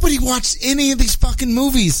nobody watched any of these fucking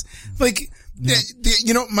movies. Like,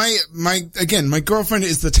 you know, my girlfriend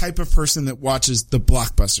is the type of person that watches the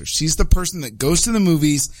blockbusters. She's the person that goes to the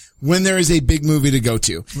movies when there is a big movie to go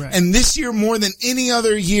to. Right. And this year, more than any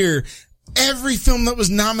other year, every film that was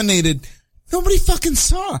nominated, nobody fucking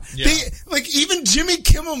saw. Yeah. Even Jimmy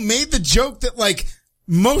Kimmel made the joke that like,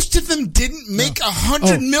 most of them didn't make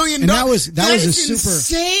 $100 million. And that was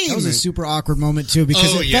a super awkward moment too,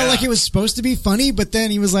 because it felt like it was supposed to be funny, but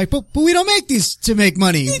then he was like, but we don't make these to make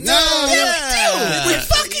money. We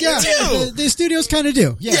fucking do. The studios kind of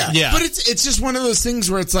do. Yeah. But it's just one of those things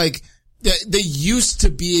where it's like, they used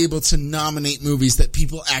to be able to nominate movies that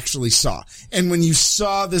people actually saw. And when you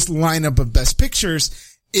saw this lineup of Best Pictures,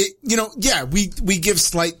 we give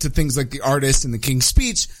slight to things like The Artist and The King's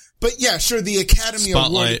Speech, but yeah, sure, the Academy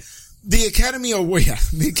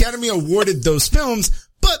awarded those films,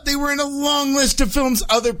 but they were in a long list of films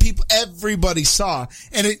everybody saw.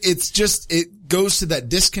 And it goes to that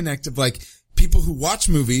disconnect of like people who watch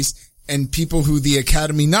movies and people who the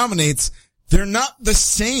Academy nominates. They're not the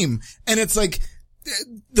same. And it's like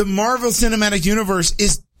the Marvel Cinematic Universe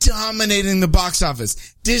is dominating the box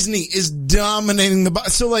office. Disney is dominating the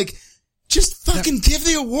box. So like, just fucking give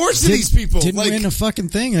the awards to these people. Didn't win a fucking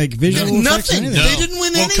thing, like visual effects or anything. They didn't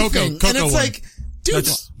win anything. Coco and it's won. like, dude.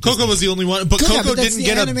 Coco was the only one, but Coco didn't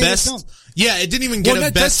get a best. Film. Yeah, it didn't even get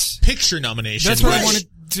a best picture nomination. That's what I wanted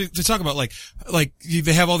to talk about. Like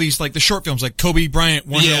they have all these like the short films. Like Kobe Bryant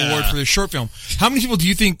won an award for the short film. How many people do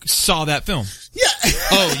you think saw that film? Yeah.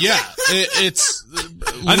 Oh yeah.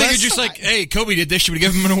 I think it's just like, hey, Kobe did this. Should we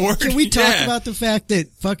give him an award? Can we talk about the fact that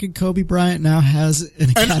fucking Kobe Bryant now has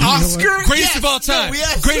an Oscar? Award? Greatest of all time.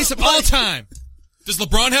 Greatest of all time. Does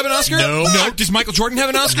LeBron have an Oscar? No. Does Michael Jordan have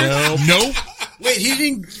an Oscar? No.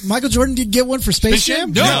 Wait, Michael Jordan didn't get one for Space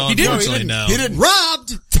Jam? No, he didn't. No. He didn't.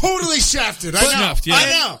 Robbed. Totally shafted. I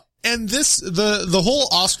know. And this, the whole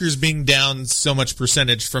Oscars being down so much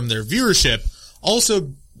percentage from their viewership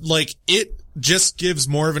also, like, it just gives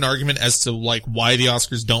more of an argument as to, like, why the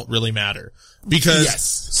Oscars don't really matter.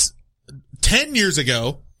 Because 10 years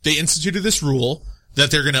ago, they instituted this rule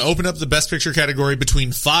that they're going to open up the Best Picture category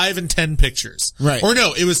between 5 and 10 pictures. Right. Or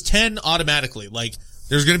no, it was 10 automatically. Like,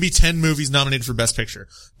 there's going to be 10 movies nominated for Best Picture.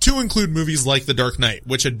 To include movies like The Dark Knight,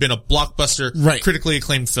 which had been a blockbuster, critically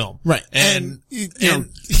acclaimed film. Right. And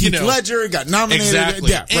Heath Ledger got nominated.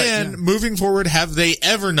 Exactly. Yeah, and moving forward, have they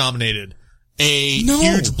ever nominated a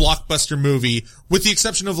huge blockbuster movie, with the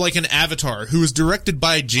exception of like an Avatar, who was directed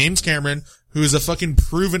by James Cameron, who is a fucking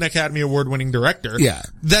proven Academy Award winning director. Yeah.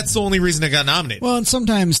 That's the only reason it got nominated. Well, and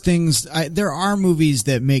sometimes there are movies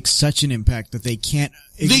that make such an impact that they can't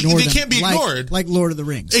ignore They them. can't be ignored. Like Lord of the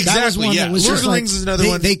Rings. Exactly, That was one that was Lord just of the like, Rings is another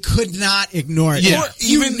one. They could not ignore it. Yeah. Or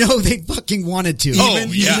even though they fucking wanted to.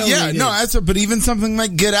 But even something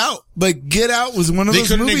like Get Out. Like, Get Out was one of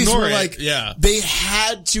those movies where, like, they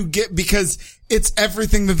had to get, because it's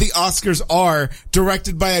everything that the Oscars are,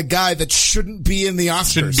 directed by a guy that shouldn't be in the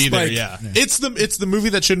Oscars. Shouldn't be there, Like, It's the movie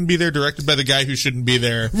that shouldn't be there, directed by the guy who shouldn't be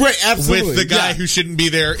there. Right, absolutely. With the guy who shouldn't be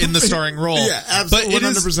there in the starring role. Yeah, absolutely,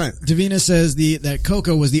 100%. Davina says that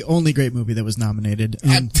Coco was the only great movie that was nominated.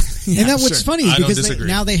 And what's funny is because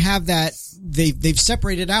now they have that, they've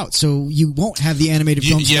separated out, so you won't have the animated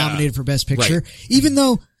films nominated for Best Picture, even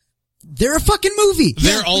though they're a fucking movie.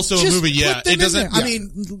 They're also a movie, It doesn't. I mean,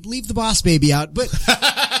 leave the Boss Baby out, but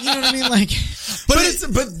you know what I mean. Like, but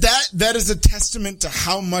that is a testament to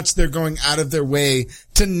how much they're going out of their way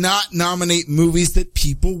to not nominate movies that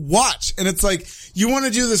people watch. And it's like, you want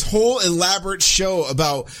to do this whole elaborate show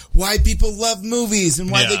about why people love movies and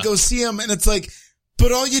why they go see them, and it's like,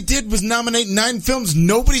 but all you did was nominate 9 films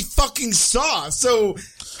nobody fucking saw. So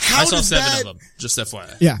how I saw does 7 that? of them, just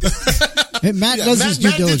FYI. Yeah. And Matt does his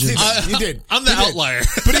due diligence. You did. I'm the outlier.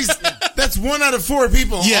 But that's 1 out of 4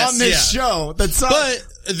 people on this show that saw. But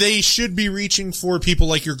they should be reaching for people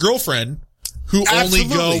like your girlfriend who only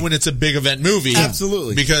go when it's a big event movie.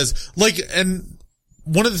 Absolutely. Because, like, and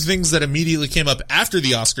one of the things that immediately came up after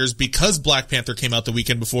the Oscars, because Black Panther came out the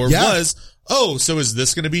weekend before, was, so is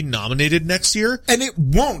this going to be nominated next year? And it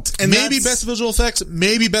won't. And maybe Best Visual Effects,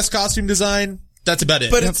 maybe Best Costume Design. That's about it.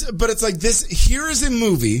 But it's like this, here is a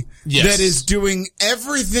movie that is doing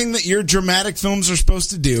everything that your dramatic films are supposed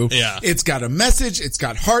to do. Yeah. It's got a message, it's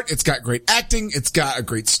got heart, it's got great acting, it's got a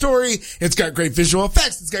great story, it's got great visual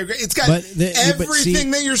effects, it's got everything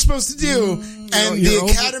that you're supposed to do. And the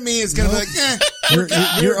Academy is going to be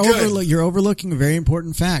like, you're overlooking a very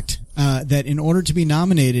important fact. That in order to be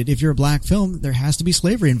nominated, if you're a black film, there has to be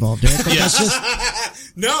slavery involved. Eric. That's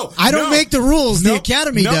just, no, I don't make the rules. The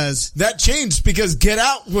Academy does. That changed because Get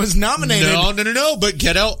Out was nominated. No. But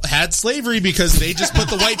Get Out had slavery because they just put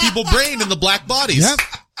the white people brain in the black bodies. Yep.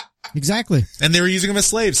 Exactly. And they were using them as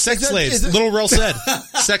slaves. Sex slaves. Little Rel said.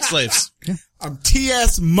 Sex slaves. Yeah. I'm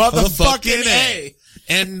TS motherfucking A.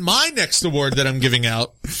 And my next award that I'm giving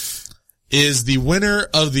out is the winner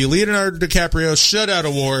of the Leonardo DiCaprio Shutout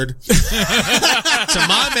Award to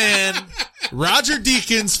my man, Roger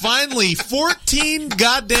Deakins. Finally, 14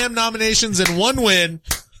 goddamn nominations and 1 win.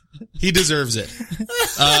 He deserves it.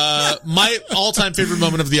 My all-time favorite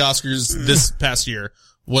moment of the Oscars this past year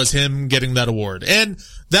was him getting that award. And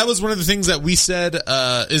that was one of the things that we said,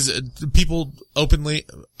 is people openly,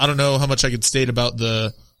 I don't know how much I could state about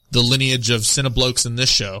the lineage of Cineblokes in this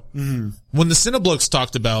show. Mm-hmm. When the Cineblokes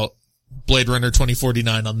talked about Blade Runner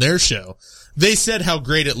 2049 on their show, they said how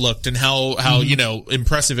great it looked and how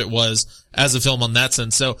impressive it was as a film on that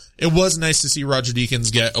sense. So it was nice to see Roger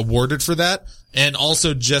Deakins get awarded for that. And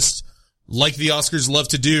also just like the Oscars love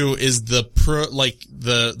to do is the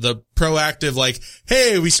proactive, like,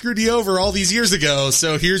 hey, we screwed you over all these years ago,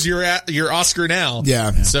 so here's your Oscar now.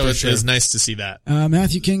 Yeah. So it's nice to see that.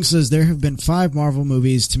 Matthew King says there have been 5 Marvel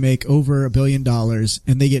movies to make over $1 billion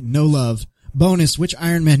and they get no love. Bonus, which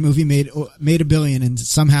Iron Man movie made $1 billion and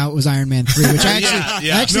somehow it was Iron Man 3, which I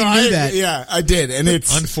actually knew that. Yeah, I did. And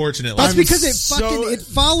it's unfortunately. That's because it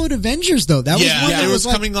followed Avengers though. That was one that it was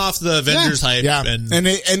like, coming off the Avengers hype. Yeah.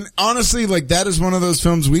 And honestly, like, that is one of those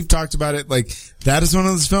films, we've talked about it, like, that is one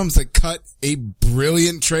of those films that cut a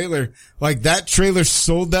brilliant trailer. Like, that trailer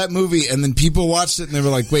sold that movie, and then people watched it and they were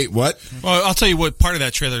like, wait, what? Well, I'll tell you what part of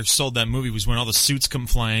that trailer sold that movie was when all the suits come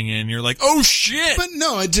flying in. You're like, oh shit! But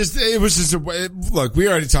no, it was just look, we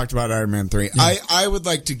already talked about Iron Man 3. Yeah. I would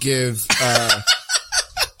like to give,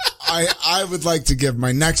 I would like to give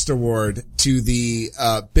my next award to the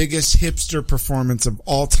biggest hipster performance of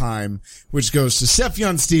all time, which goes to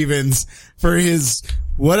Sufjan Stevens for his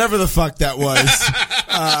whatever the fuck that was.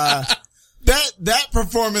 That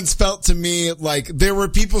performance felt to me like there were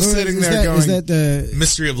people sitting there going, is that the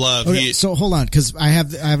Mystery of Love. Okay, so hold on, cause I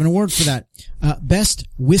have an award for that. Best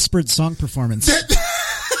whispered song performance.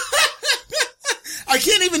 I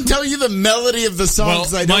can't even tell you the melody of the song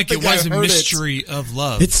because I don't Mike, think it was I a heard mystery of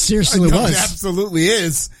love. It seriously was. It absolutely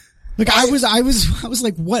is. Like I was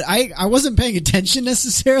like, what? I wasn't paying attention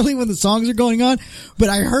necessarily when the songs are going on, but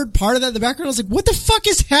I heard part of that in the background. I was like, what the fuck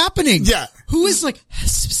is happening? Yeah. Who is like,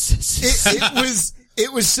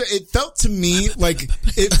 it felt to me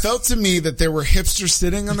that there were hipsters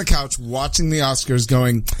sitting on the couch watching the Oscars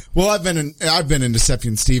going, well, I've been into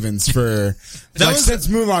Sufjan Stevens for since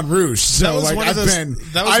Moulin Rouge. So like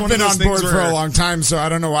I've been on board for a long time. So I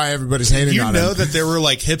don't know why everybody's hating on him. You know that there were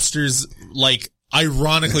like hipsters like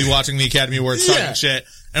ironically watching the Academy Awards talking shit.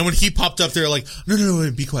 And when he popped up, they're like, no,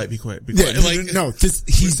 be quiet. Yeah, like, no,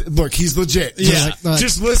 he's legit. Yeah.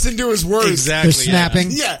 Just listen to his words. Exactly. They're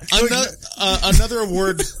snapping. Yeah. Another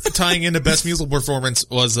award tying into best musical performance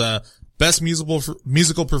was, best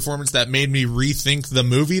musical performance that made me rethink the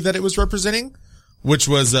movie that it was representing, which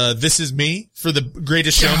was, This Is Me for The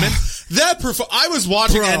Greatest Showman. I was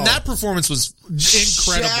watching and that performance was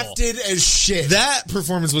incredible. Shafted as shit. That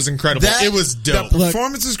performance was incredible. It was dope. The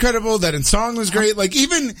performance was credible. That in song was great. Like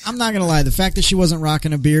even, I'm not gonna lie, the fact that she wasn't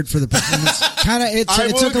rocking a beard for the performance it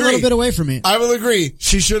took a little bit away from me. I will agree.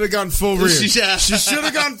 She should have gone full beard. She should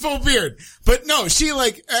have gone full beard. But no, she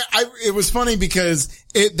it was funny because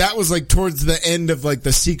that was like towards the end of like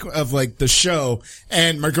the sequence of like the show,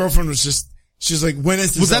 and my girlfriend was just. She's like, when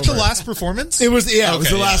is this Was that over? the last performance? It was, it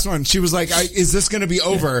was the last one. She was like, is this going to be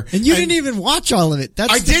over? And you didn't even watch all of it.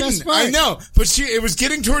 That's the best part. I know. But it was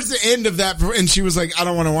getting towards the end of that, and she was like, I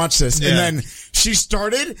don't want to watch this. Yeah. And then she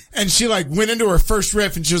started, and she like went into her first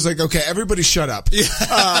riff, and she was like, okay, everybody shut up. Yeah.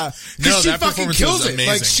 Cause she fucking kills it.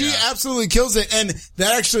 Like, she absolutely kills it. And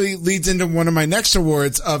that actually leads into one of my next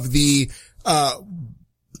awards of the,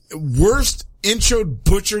 worst introed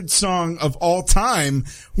butchered song of all time,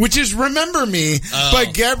 which is Remember Me by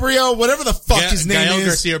Gabriel, whatever the fuck his name Gael is.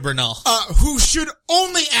 Garcia Bernal. Who should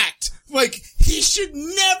only act. Like, he should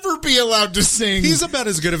never be allowed to sing. He's about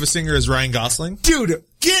as good of a singer as Ryan Gosling. Dude,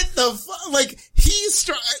 he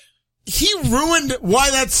ruined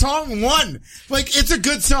why that song won. Like, it's a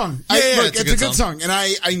good song. It's a good song. And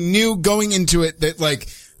I knew going into it that like,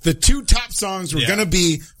 the two top songs were gonna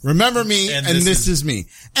be Remember Me and This Is Me.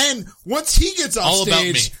 And once he gets off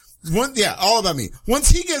stage, All About Me. Once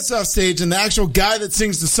he gets off stage and the actual guy that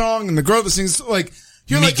sings the song and the girl that sings, like,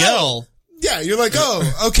 you're Miguel. you're like,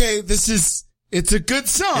 okay, it's a good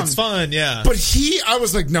song. It's fun, yeah. But I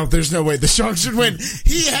was like, no, there's no way the song should win.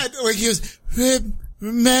 He was,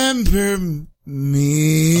 Remember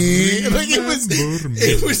Me. Like,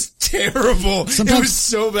 it was terrible. It was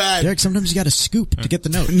so bad. Derek, sometimes you gotta scoop to get the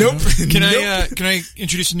note. Nope. Can I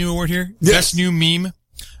introduce a new award here? Yes. Best new meme.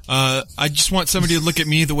 I just want somebody to look at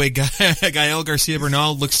me the way Gael Garcia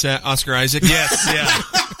Bernal looks at Oscar Isaac. Yes, yeah.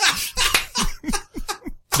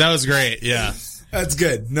 That was great, yeah. That's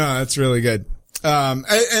good. No, that's really good.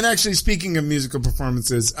 And actually, speaking of musical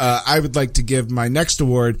performances, I would like to give my next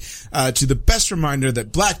award, to the best reminder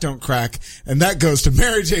that black don't crack, and that goes to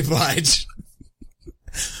Mary J. Blige,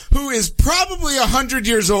 who is probably 100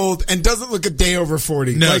 years old and doesn't look a day over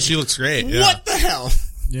 40. No, she looks great. Yeah. What the hell?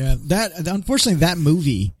 Yeah, unfortunately, that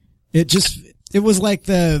movie, it was like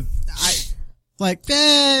give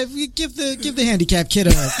the handicapped kid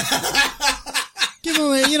give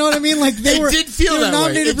him you know what I mean? Like they were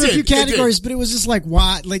nominated for a few categories, but it was just like,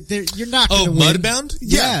 why? Like you're not going to win. Mudbound?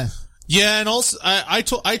 Yeah. Yeah, and also I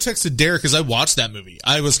texted Derek because I watched that movie.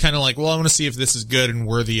 I was kind of like, well, I want to see if this is good and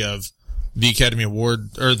worthy of the Academy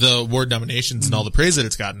Award or the award nominations and all the praise that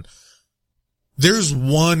it's gotten. There's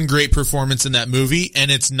one great performance in that movie, and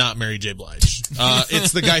it's not Mary J. Blige.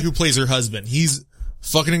 It's the guy who plays her husband. He's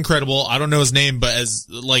fucking incredible. I don't know his name, but as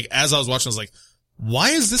I was watching, I was like,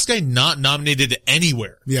 why is this guy not nominated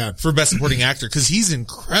anywhere for Best Supporting Actor? Because he's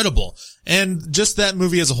incredible. And just that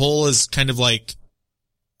movie as a whole is kind of like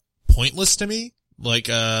pointless to me. Like,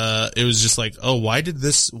 it was just like, oh, why did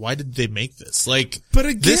they make this? Like, but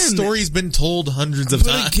again, this story's been told hundreds of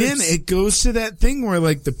times. But again, it goes to that thing where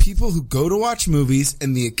like the people who go to watch movies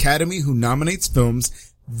and the Academy who nominates films,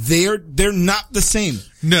 they're not the same.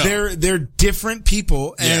 No. They're different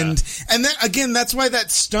people. And that, again, that's why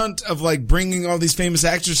that stunt of like bringing all these famous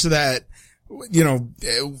actors to that,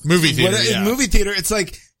 movie theater. It's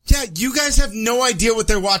like, yeah, you guys have no idea what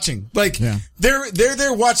they're watching. Like, they're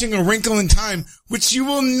there watching A Wrinkle in Time, which you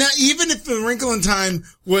will not, even if The Wrinkle in Time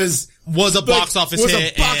was a box office hit. Was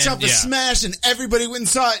a box office smash and everybody went and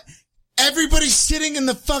saw it, everybody sitting in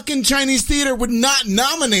the fucking Chinese theater would not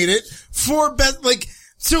nominate it for best, like,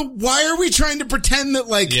 so why are we trying to pretend that,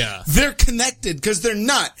 like, they're connected? Because they're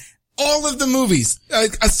not. All of the movies,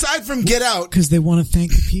 aside from Get Out. Because they want to thank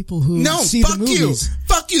the people who see the movies.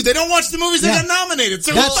 Fuck you. They don't watch the movies that got nominated,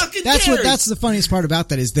 so who fucking cares? That's the funniest part about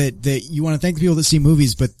that is that you want to thank the people that see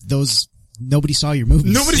movies, but nobody saw your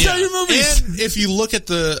movies. Nobody saw your movies. And if you look at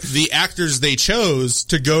the actors they chose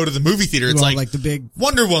to go to the movie theater, it's like the big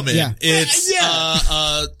Wonder Woman. Yeah. It's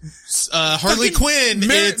Harley Quinn.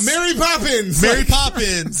 It's Mary Poppins. Mary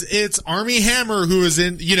Poppins. It's Armie Hammer, who is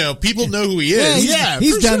in. People know who he is. Yeah,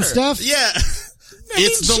 he's done stuff. Yeah,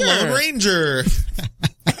 it's the Lone Ranger.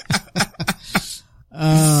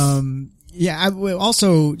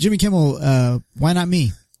 Also Jimmy Kimmel. Why not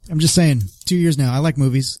me? I'm just saying. 2 years now. I like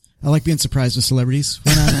movies. I like being surprised with celebrities.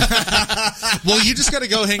 Why not? Well, you just got to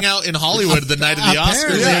go hang out in Hollywood the night of the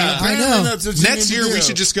Oscars. Yeah, I know. Next year we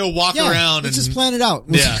should just go walk around and just plan it out.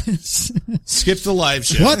 Yeah, skip the live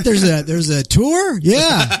show. What? There's a tour?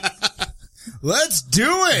 Yeah. Let's do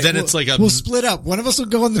it. Then it's like we'll split up. One of us will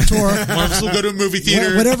go on the tour. One of us will go to a movie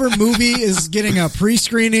theater. Whatever movie is getting a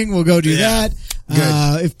pre-screening, we'll go do that.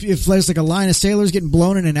 If there's like a line of sailors getting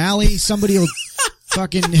blown in an alley, somebody will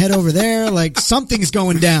fucking head over there. Like something's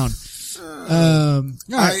going down. All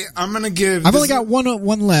right. I'm gonna give. I've only got one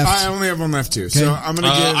left. I only have one left too. Okay. So I'm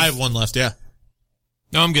gonna give. I have one left. Yeah.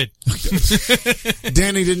 No, I'm good.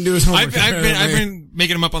 Danny didn't do his homework. I've been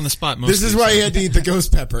making him up on the spot. This is why he had to eat the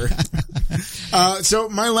ghost pepper. So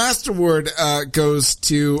my last award goes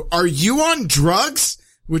to "Are You on Drugs?"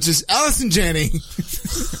 which is Allison Janney.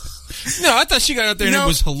 No, I thought she got out there and it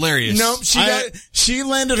was hilarious. Nope, she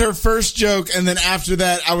landed her first joke, and then after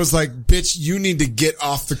that, I was like, "Bitch, you need to get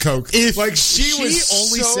off the coke." If like she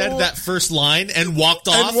only said that first line and walked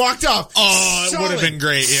off, oh, it would have been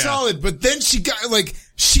great. Yeah, solid. But then she got like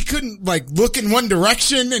she couldn't like look in one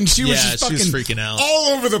direction, and she was just fucking freaking out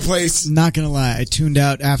all over the place. Not gonna lie, I tuned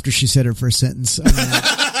out after she said her first sentence.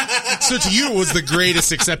 So to you, it was the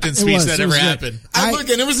greatest acceptance speech that ever happened. Look,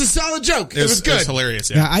 and it was a solid joke. It was good. It was hilarious.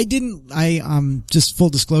 Yeah. I didn't. Just full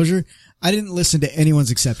disclosure, I didn't listen to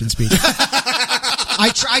anyone's acceptance speech.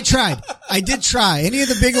 I tried. I did try. Any of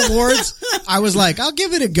the big awards, I was like, I'll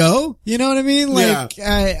give it a go. You know what I mean? Like,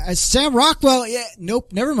 Sam Rockwell,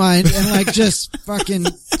 nope, never mind. And like, just fucking.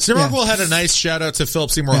 Sam Rockwell had a nice shout out to Philip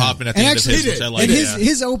Seymour Hoffman at the end of his, which I liked. And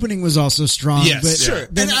his opening was also strong. Yes, but sure.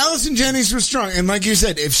 And Allison Janney's was strong. And like you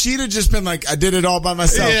said, if she'd have just been like, I did it all by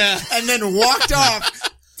myself, and then walked off.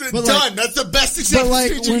 Done. Like, that's the best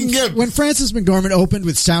acceptance speech you can give. When Frances McDormand opened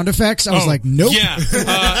with sound effects, I was like, nope. Yeah.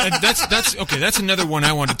 That's okay. That's another one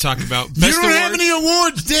I wanted to talk about. Best you don't have any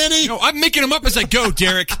awards, Danny. No, I'm making them up as I go,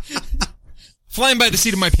 Derek. Flying by the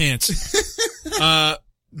seat of my pants.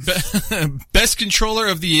 Best controller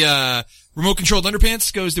of the remote controlled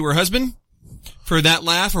underpants goes to her husband for that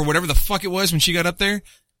laugh or whatever the fuck it was when she got up there.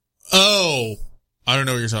 Oh. I don't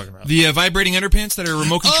know what you're talking about. The vibrating underpants that are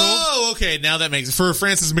remote controlled? Oh, okay. Now that makes it. For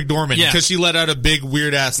Frances McDormand. Yeah. Because she let out a big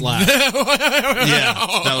weird ass laugh. Yeah.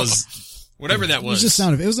 That was. Whatever that was. It was just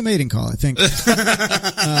sound of it. It was a mating call, I think.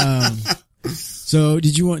 So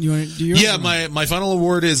did you want to do yours? Yeah, my final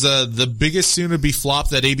award is the biggest soon to be flop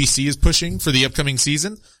that ABC is pushing for the upcoming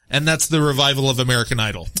season. And that's the revival of American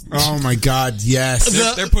Idol. Oh my God,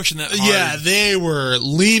 yes. They're pushing that hard. Yeah, they were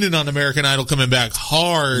leaning on American Idol coming back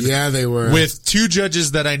hard. Yeah, they were. With 2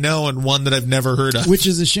 judges that I know and one that I've never heard of. Which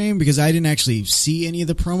is a shame because I didn't actually see any of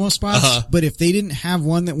the promo spots. But if they didn't have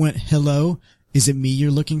one that went, hello, is it me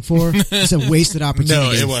you're looking for? It's a wasted opportunity.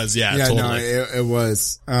 No, it was. Yeah, totally. No, it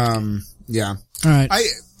was. Yeah. All right.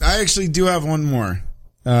 I actually do have one more.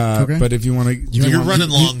 Okay. But if you want to, you're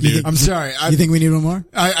running long, dude. I'm sorry. You think we need one more?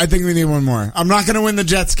 I think we need one more. I'm not going to win the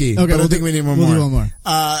jet ski, but I think we need one more. We'll do one more.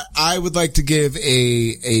 I would like to give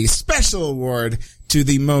a special award to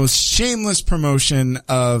the most shameless promotion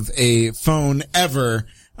of a phone ever,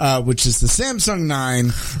 which is the Samsung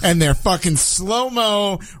 9 and their fucking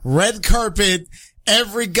slow-mo red carpet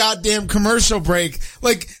every goddamn commercial break.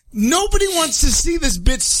 Like, nobody wants to see this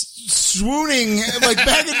bitch swooning like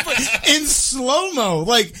back and forth in slow-mo.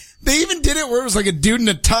 Like, they even did it where it was like a dude in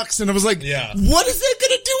a tux and it was like, what is that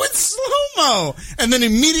gonna do in slow-mo? And then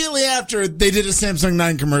immediately after they did a Samsung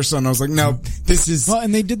 9 commercial and I was like, no, this is... Well,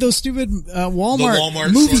 and they did those stupid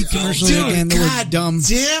Walmart movie commercials again. They were dumb.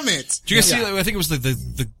 Damn it. Did you guys see, I think it was like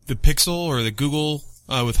the Pixel or the Google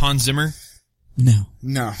with Hans Zimmer? No.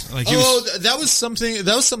 Like that was something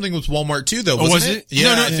with Walmart too, though. Was it?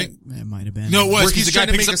 Yeah, no, I think it might have been. No, it was. Where he's trying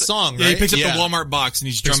to make a song, right? Yeah, he picks up the Walmart box and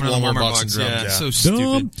he's drumming on the Walmart box. And drums, so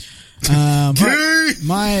stupid.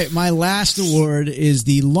 My last award is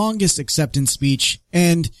the longest acceptance speech,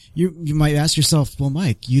 and you might ask yourself, well,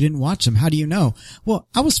 Mike, you didn't watch them. How do you know? Well,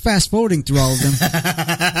 I was fast forwarding through all of them,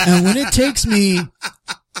 and when it takes me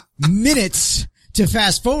minutes to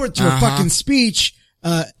fast forward through a fucking speech,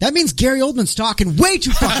 that means Gary Oldman's talking way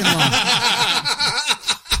too fucking long.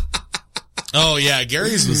 Oh yeah,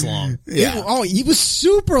 Gary's was long. Yeah. He was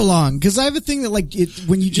super long. Cause I have a thing that like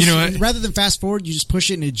when you just, rather than fast forward, you just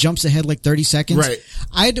push it and it jumps ahead like 30 seconds. Right.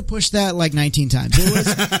 I had to push that like 19 times.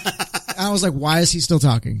 I was like, why is he still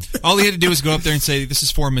talking? All he had to do was go up there and say, "This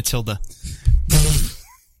is for Matilda."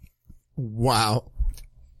 Wow.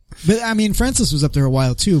 But I mean, Frances was up there a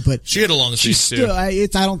while too, but she had a long speech too. I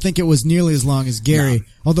don't think it was nearly as long as Gary. No.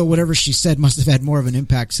 Although whatever she said must have had more of an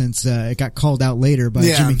impact since it got called out later by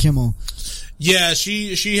Jimmy Kimmel. Yeah,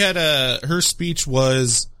 she had her speech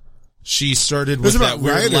was, she started with that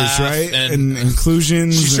weird writers, laugh, right? And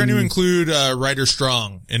inclusions. She's trying to include, Ryder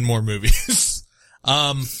Strong in more movies.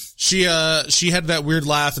 She had that weird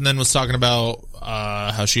laugh and then was talking about,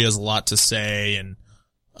 how she has a lot to say and,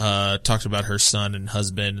 talked about her son and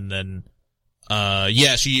husband and then,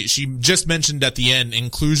 she just mentioned at the end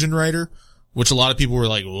inclusion writer, which a lot of people were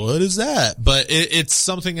like, what is that? But it's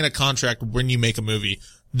something in a contract when you make a movie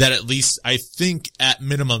that at least, I think at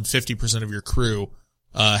minimum 50% of your crew,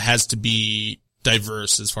 has to be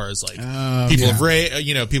diverse as far as like, people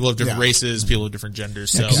of people of different races, people of different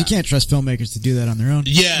genders. Yeah, so you can't trust filmmakers to do that on their own.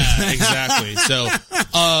 Yeah, exactly. So,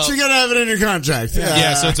 so you gotta have it in your contract.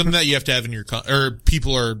 Yeah. So it's something that you have to have in your, or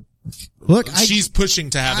people are, look, she's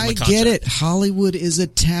pushing to have in the contract. I get it. Hollywood is a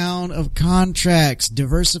town of contracts.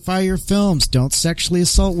 Diversify your films. Don't sexually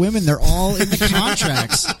assault women. They're all in the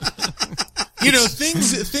contracts. You know,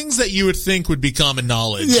 things that you would think would be common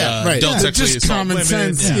knowledge. Yeah, right. Don't sexually just assault common women.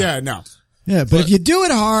 sense. Yeah, no. Yeah, but if you do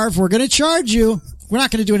it, Harv, we're going to charge you. We're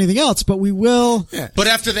not going to do anything else, but we will. Yeah. But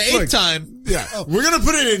after the eighth time. Yeah. We're going to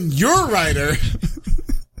put it in your writer.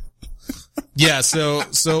 Yeah, so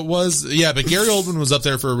it was, but Gary Oldman was up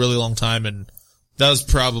there for a really long time and that was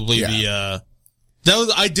probably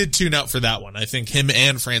I did tune out for that one. I think him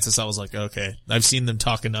and Frances, I was like, okay, I've seen them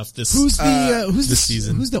talk enough this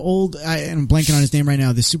season. Who's the old, I'm blanking on his name right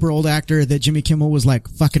now, the super old actor that Jimmy Kimmel was like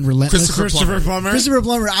fucking relentless. Christopher Plummer.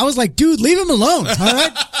 I was like, dude, leave him alone. All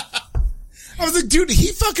right. I was like, dude,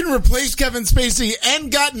 he fucking replaced Kevin Spacey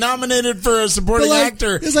and got nominated for a supporting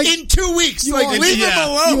actor in 2 weeks. Like, leave him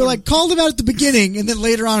alone. You were like, called him out at the beginning, and then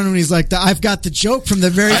later on when he's like, I've got the joke from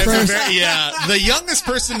the very first. The youngest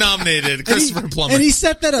person nominated, Christopher Plummer. And he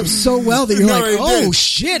set that up so well that you're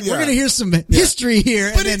shit, we're going to hear some history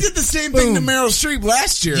here. But he did the same thing to Meryl Streep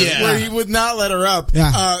last year, where he would not let her up.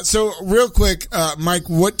 Yeah. So real quick, Mike,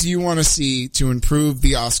 what do you want to see to improve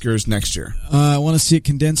the Oscars next year? I want to see it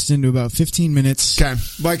condensed into about 15 minutes. Okay.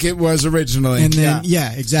 Like it was originally. And then,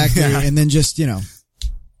 exactly. Yeah. And then just,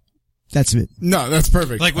 that's it. No, that's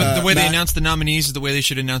perfect. Like the way they announce the nominees is the way they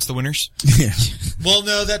should announce the winners? Yeah. Well,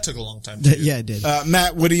 no, that took a long time to do. Yeah, it did.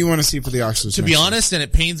 Matt, what do you want to see for the Oscars? To be honest, and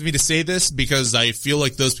it pains me to say this because I feel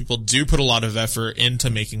like those people do put a lot of effort into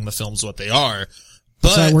making the films what they are. But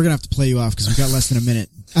sorry, we're going to have to play you off because we've got less than a minute.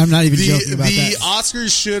 I'm not even joking about that. The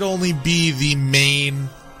Oscars should only be the main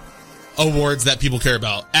awards that people care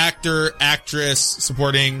about. Actor, actress,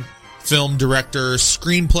 supporting, film, director,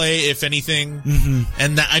 screenplay, if anything. Mm-hmm.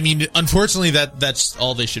 And that, I mean, unfortunately that's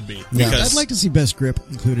all they should be. Yeah. I'd like to see Best Grip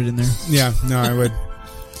included in there. Yeah, no, I would.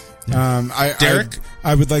 Derek?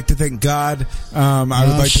 I would like to thank God. I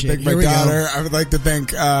would like to thank my daughter. I would like to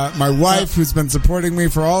thank my wife, who's been supporting me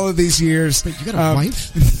for all of these years. Wait, you got a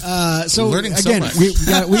wife? So learning again, so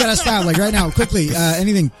much. we got to stop like right now, quickly.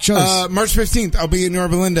 Anything shows? March 15th, I'll be in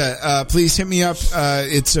Yorba Linda. Please hit me up.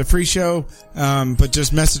 It's a free show, but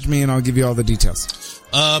just message me and I'll give you all the details.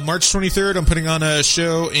 March 23rd, I'm putting on a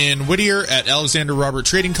show in Whittier at Alexander Robert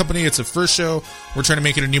Trading Company. It's a first show. We're trying to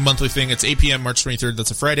make it a new monthly thing. It's 8 p.m. March 23rd.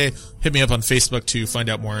 That's a Friday. Hit me up on Facebook to find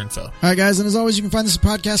out more info. All right, guys. And as always, you can find this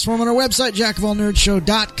podcast form on our website,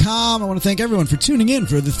 jackofallnerdshow.com. I want to thank everyone for tuning in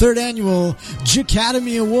for the 3rd annual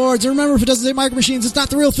Jacademy Awards. And remember, if it doesn't say Micro Machines, it's not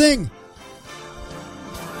the real thing.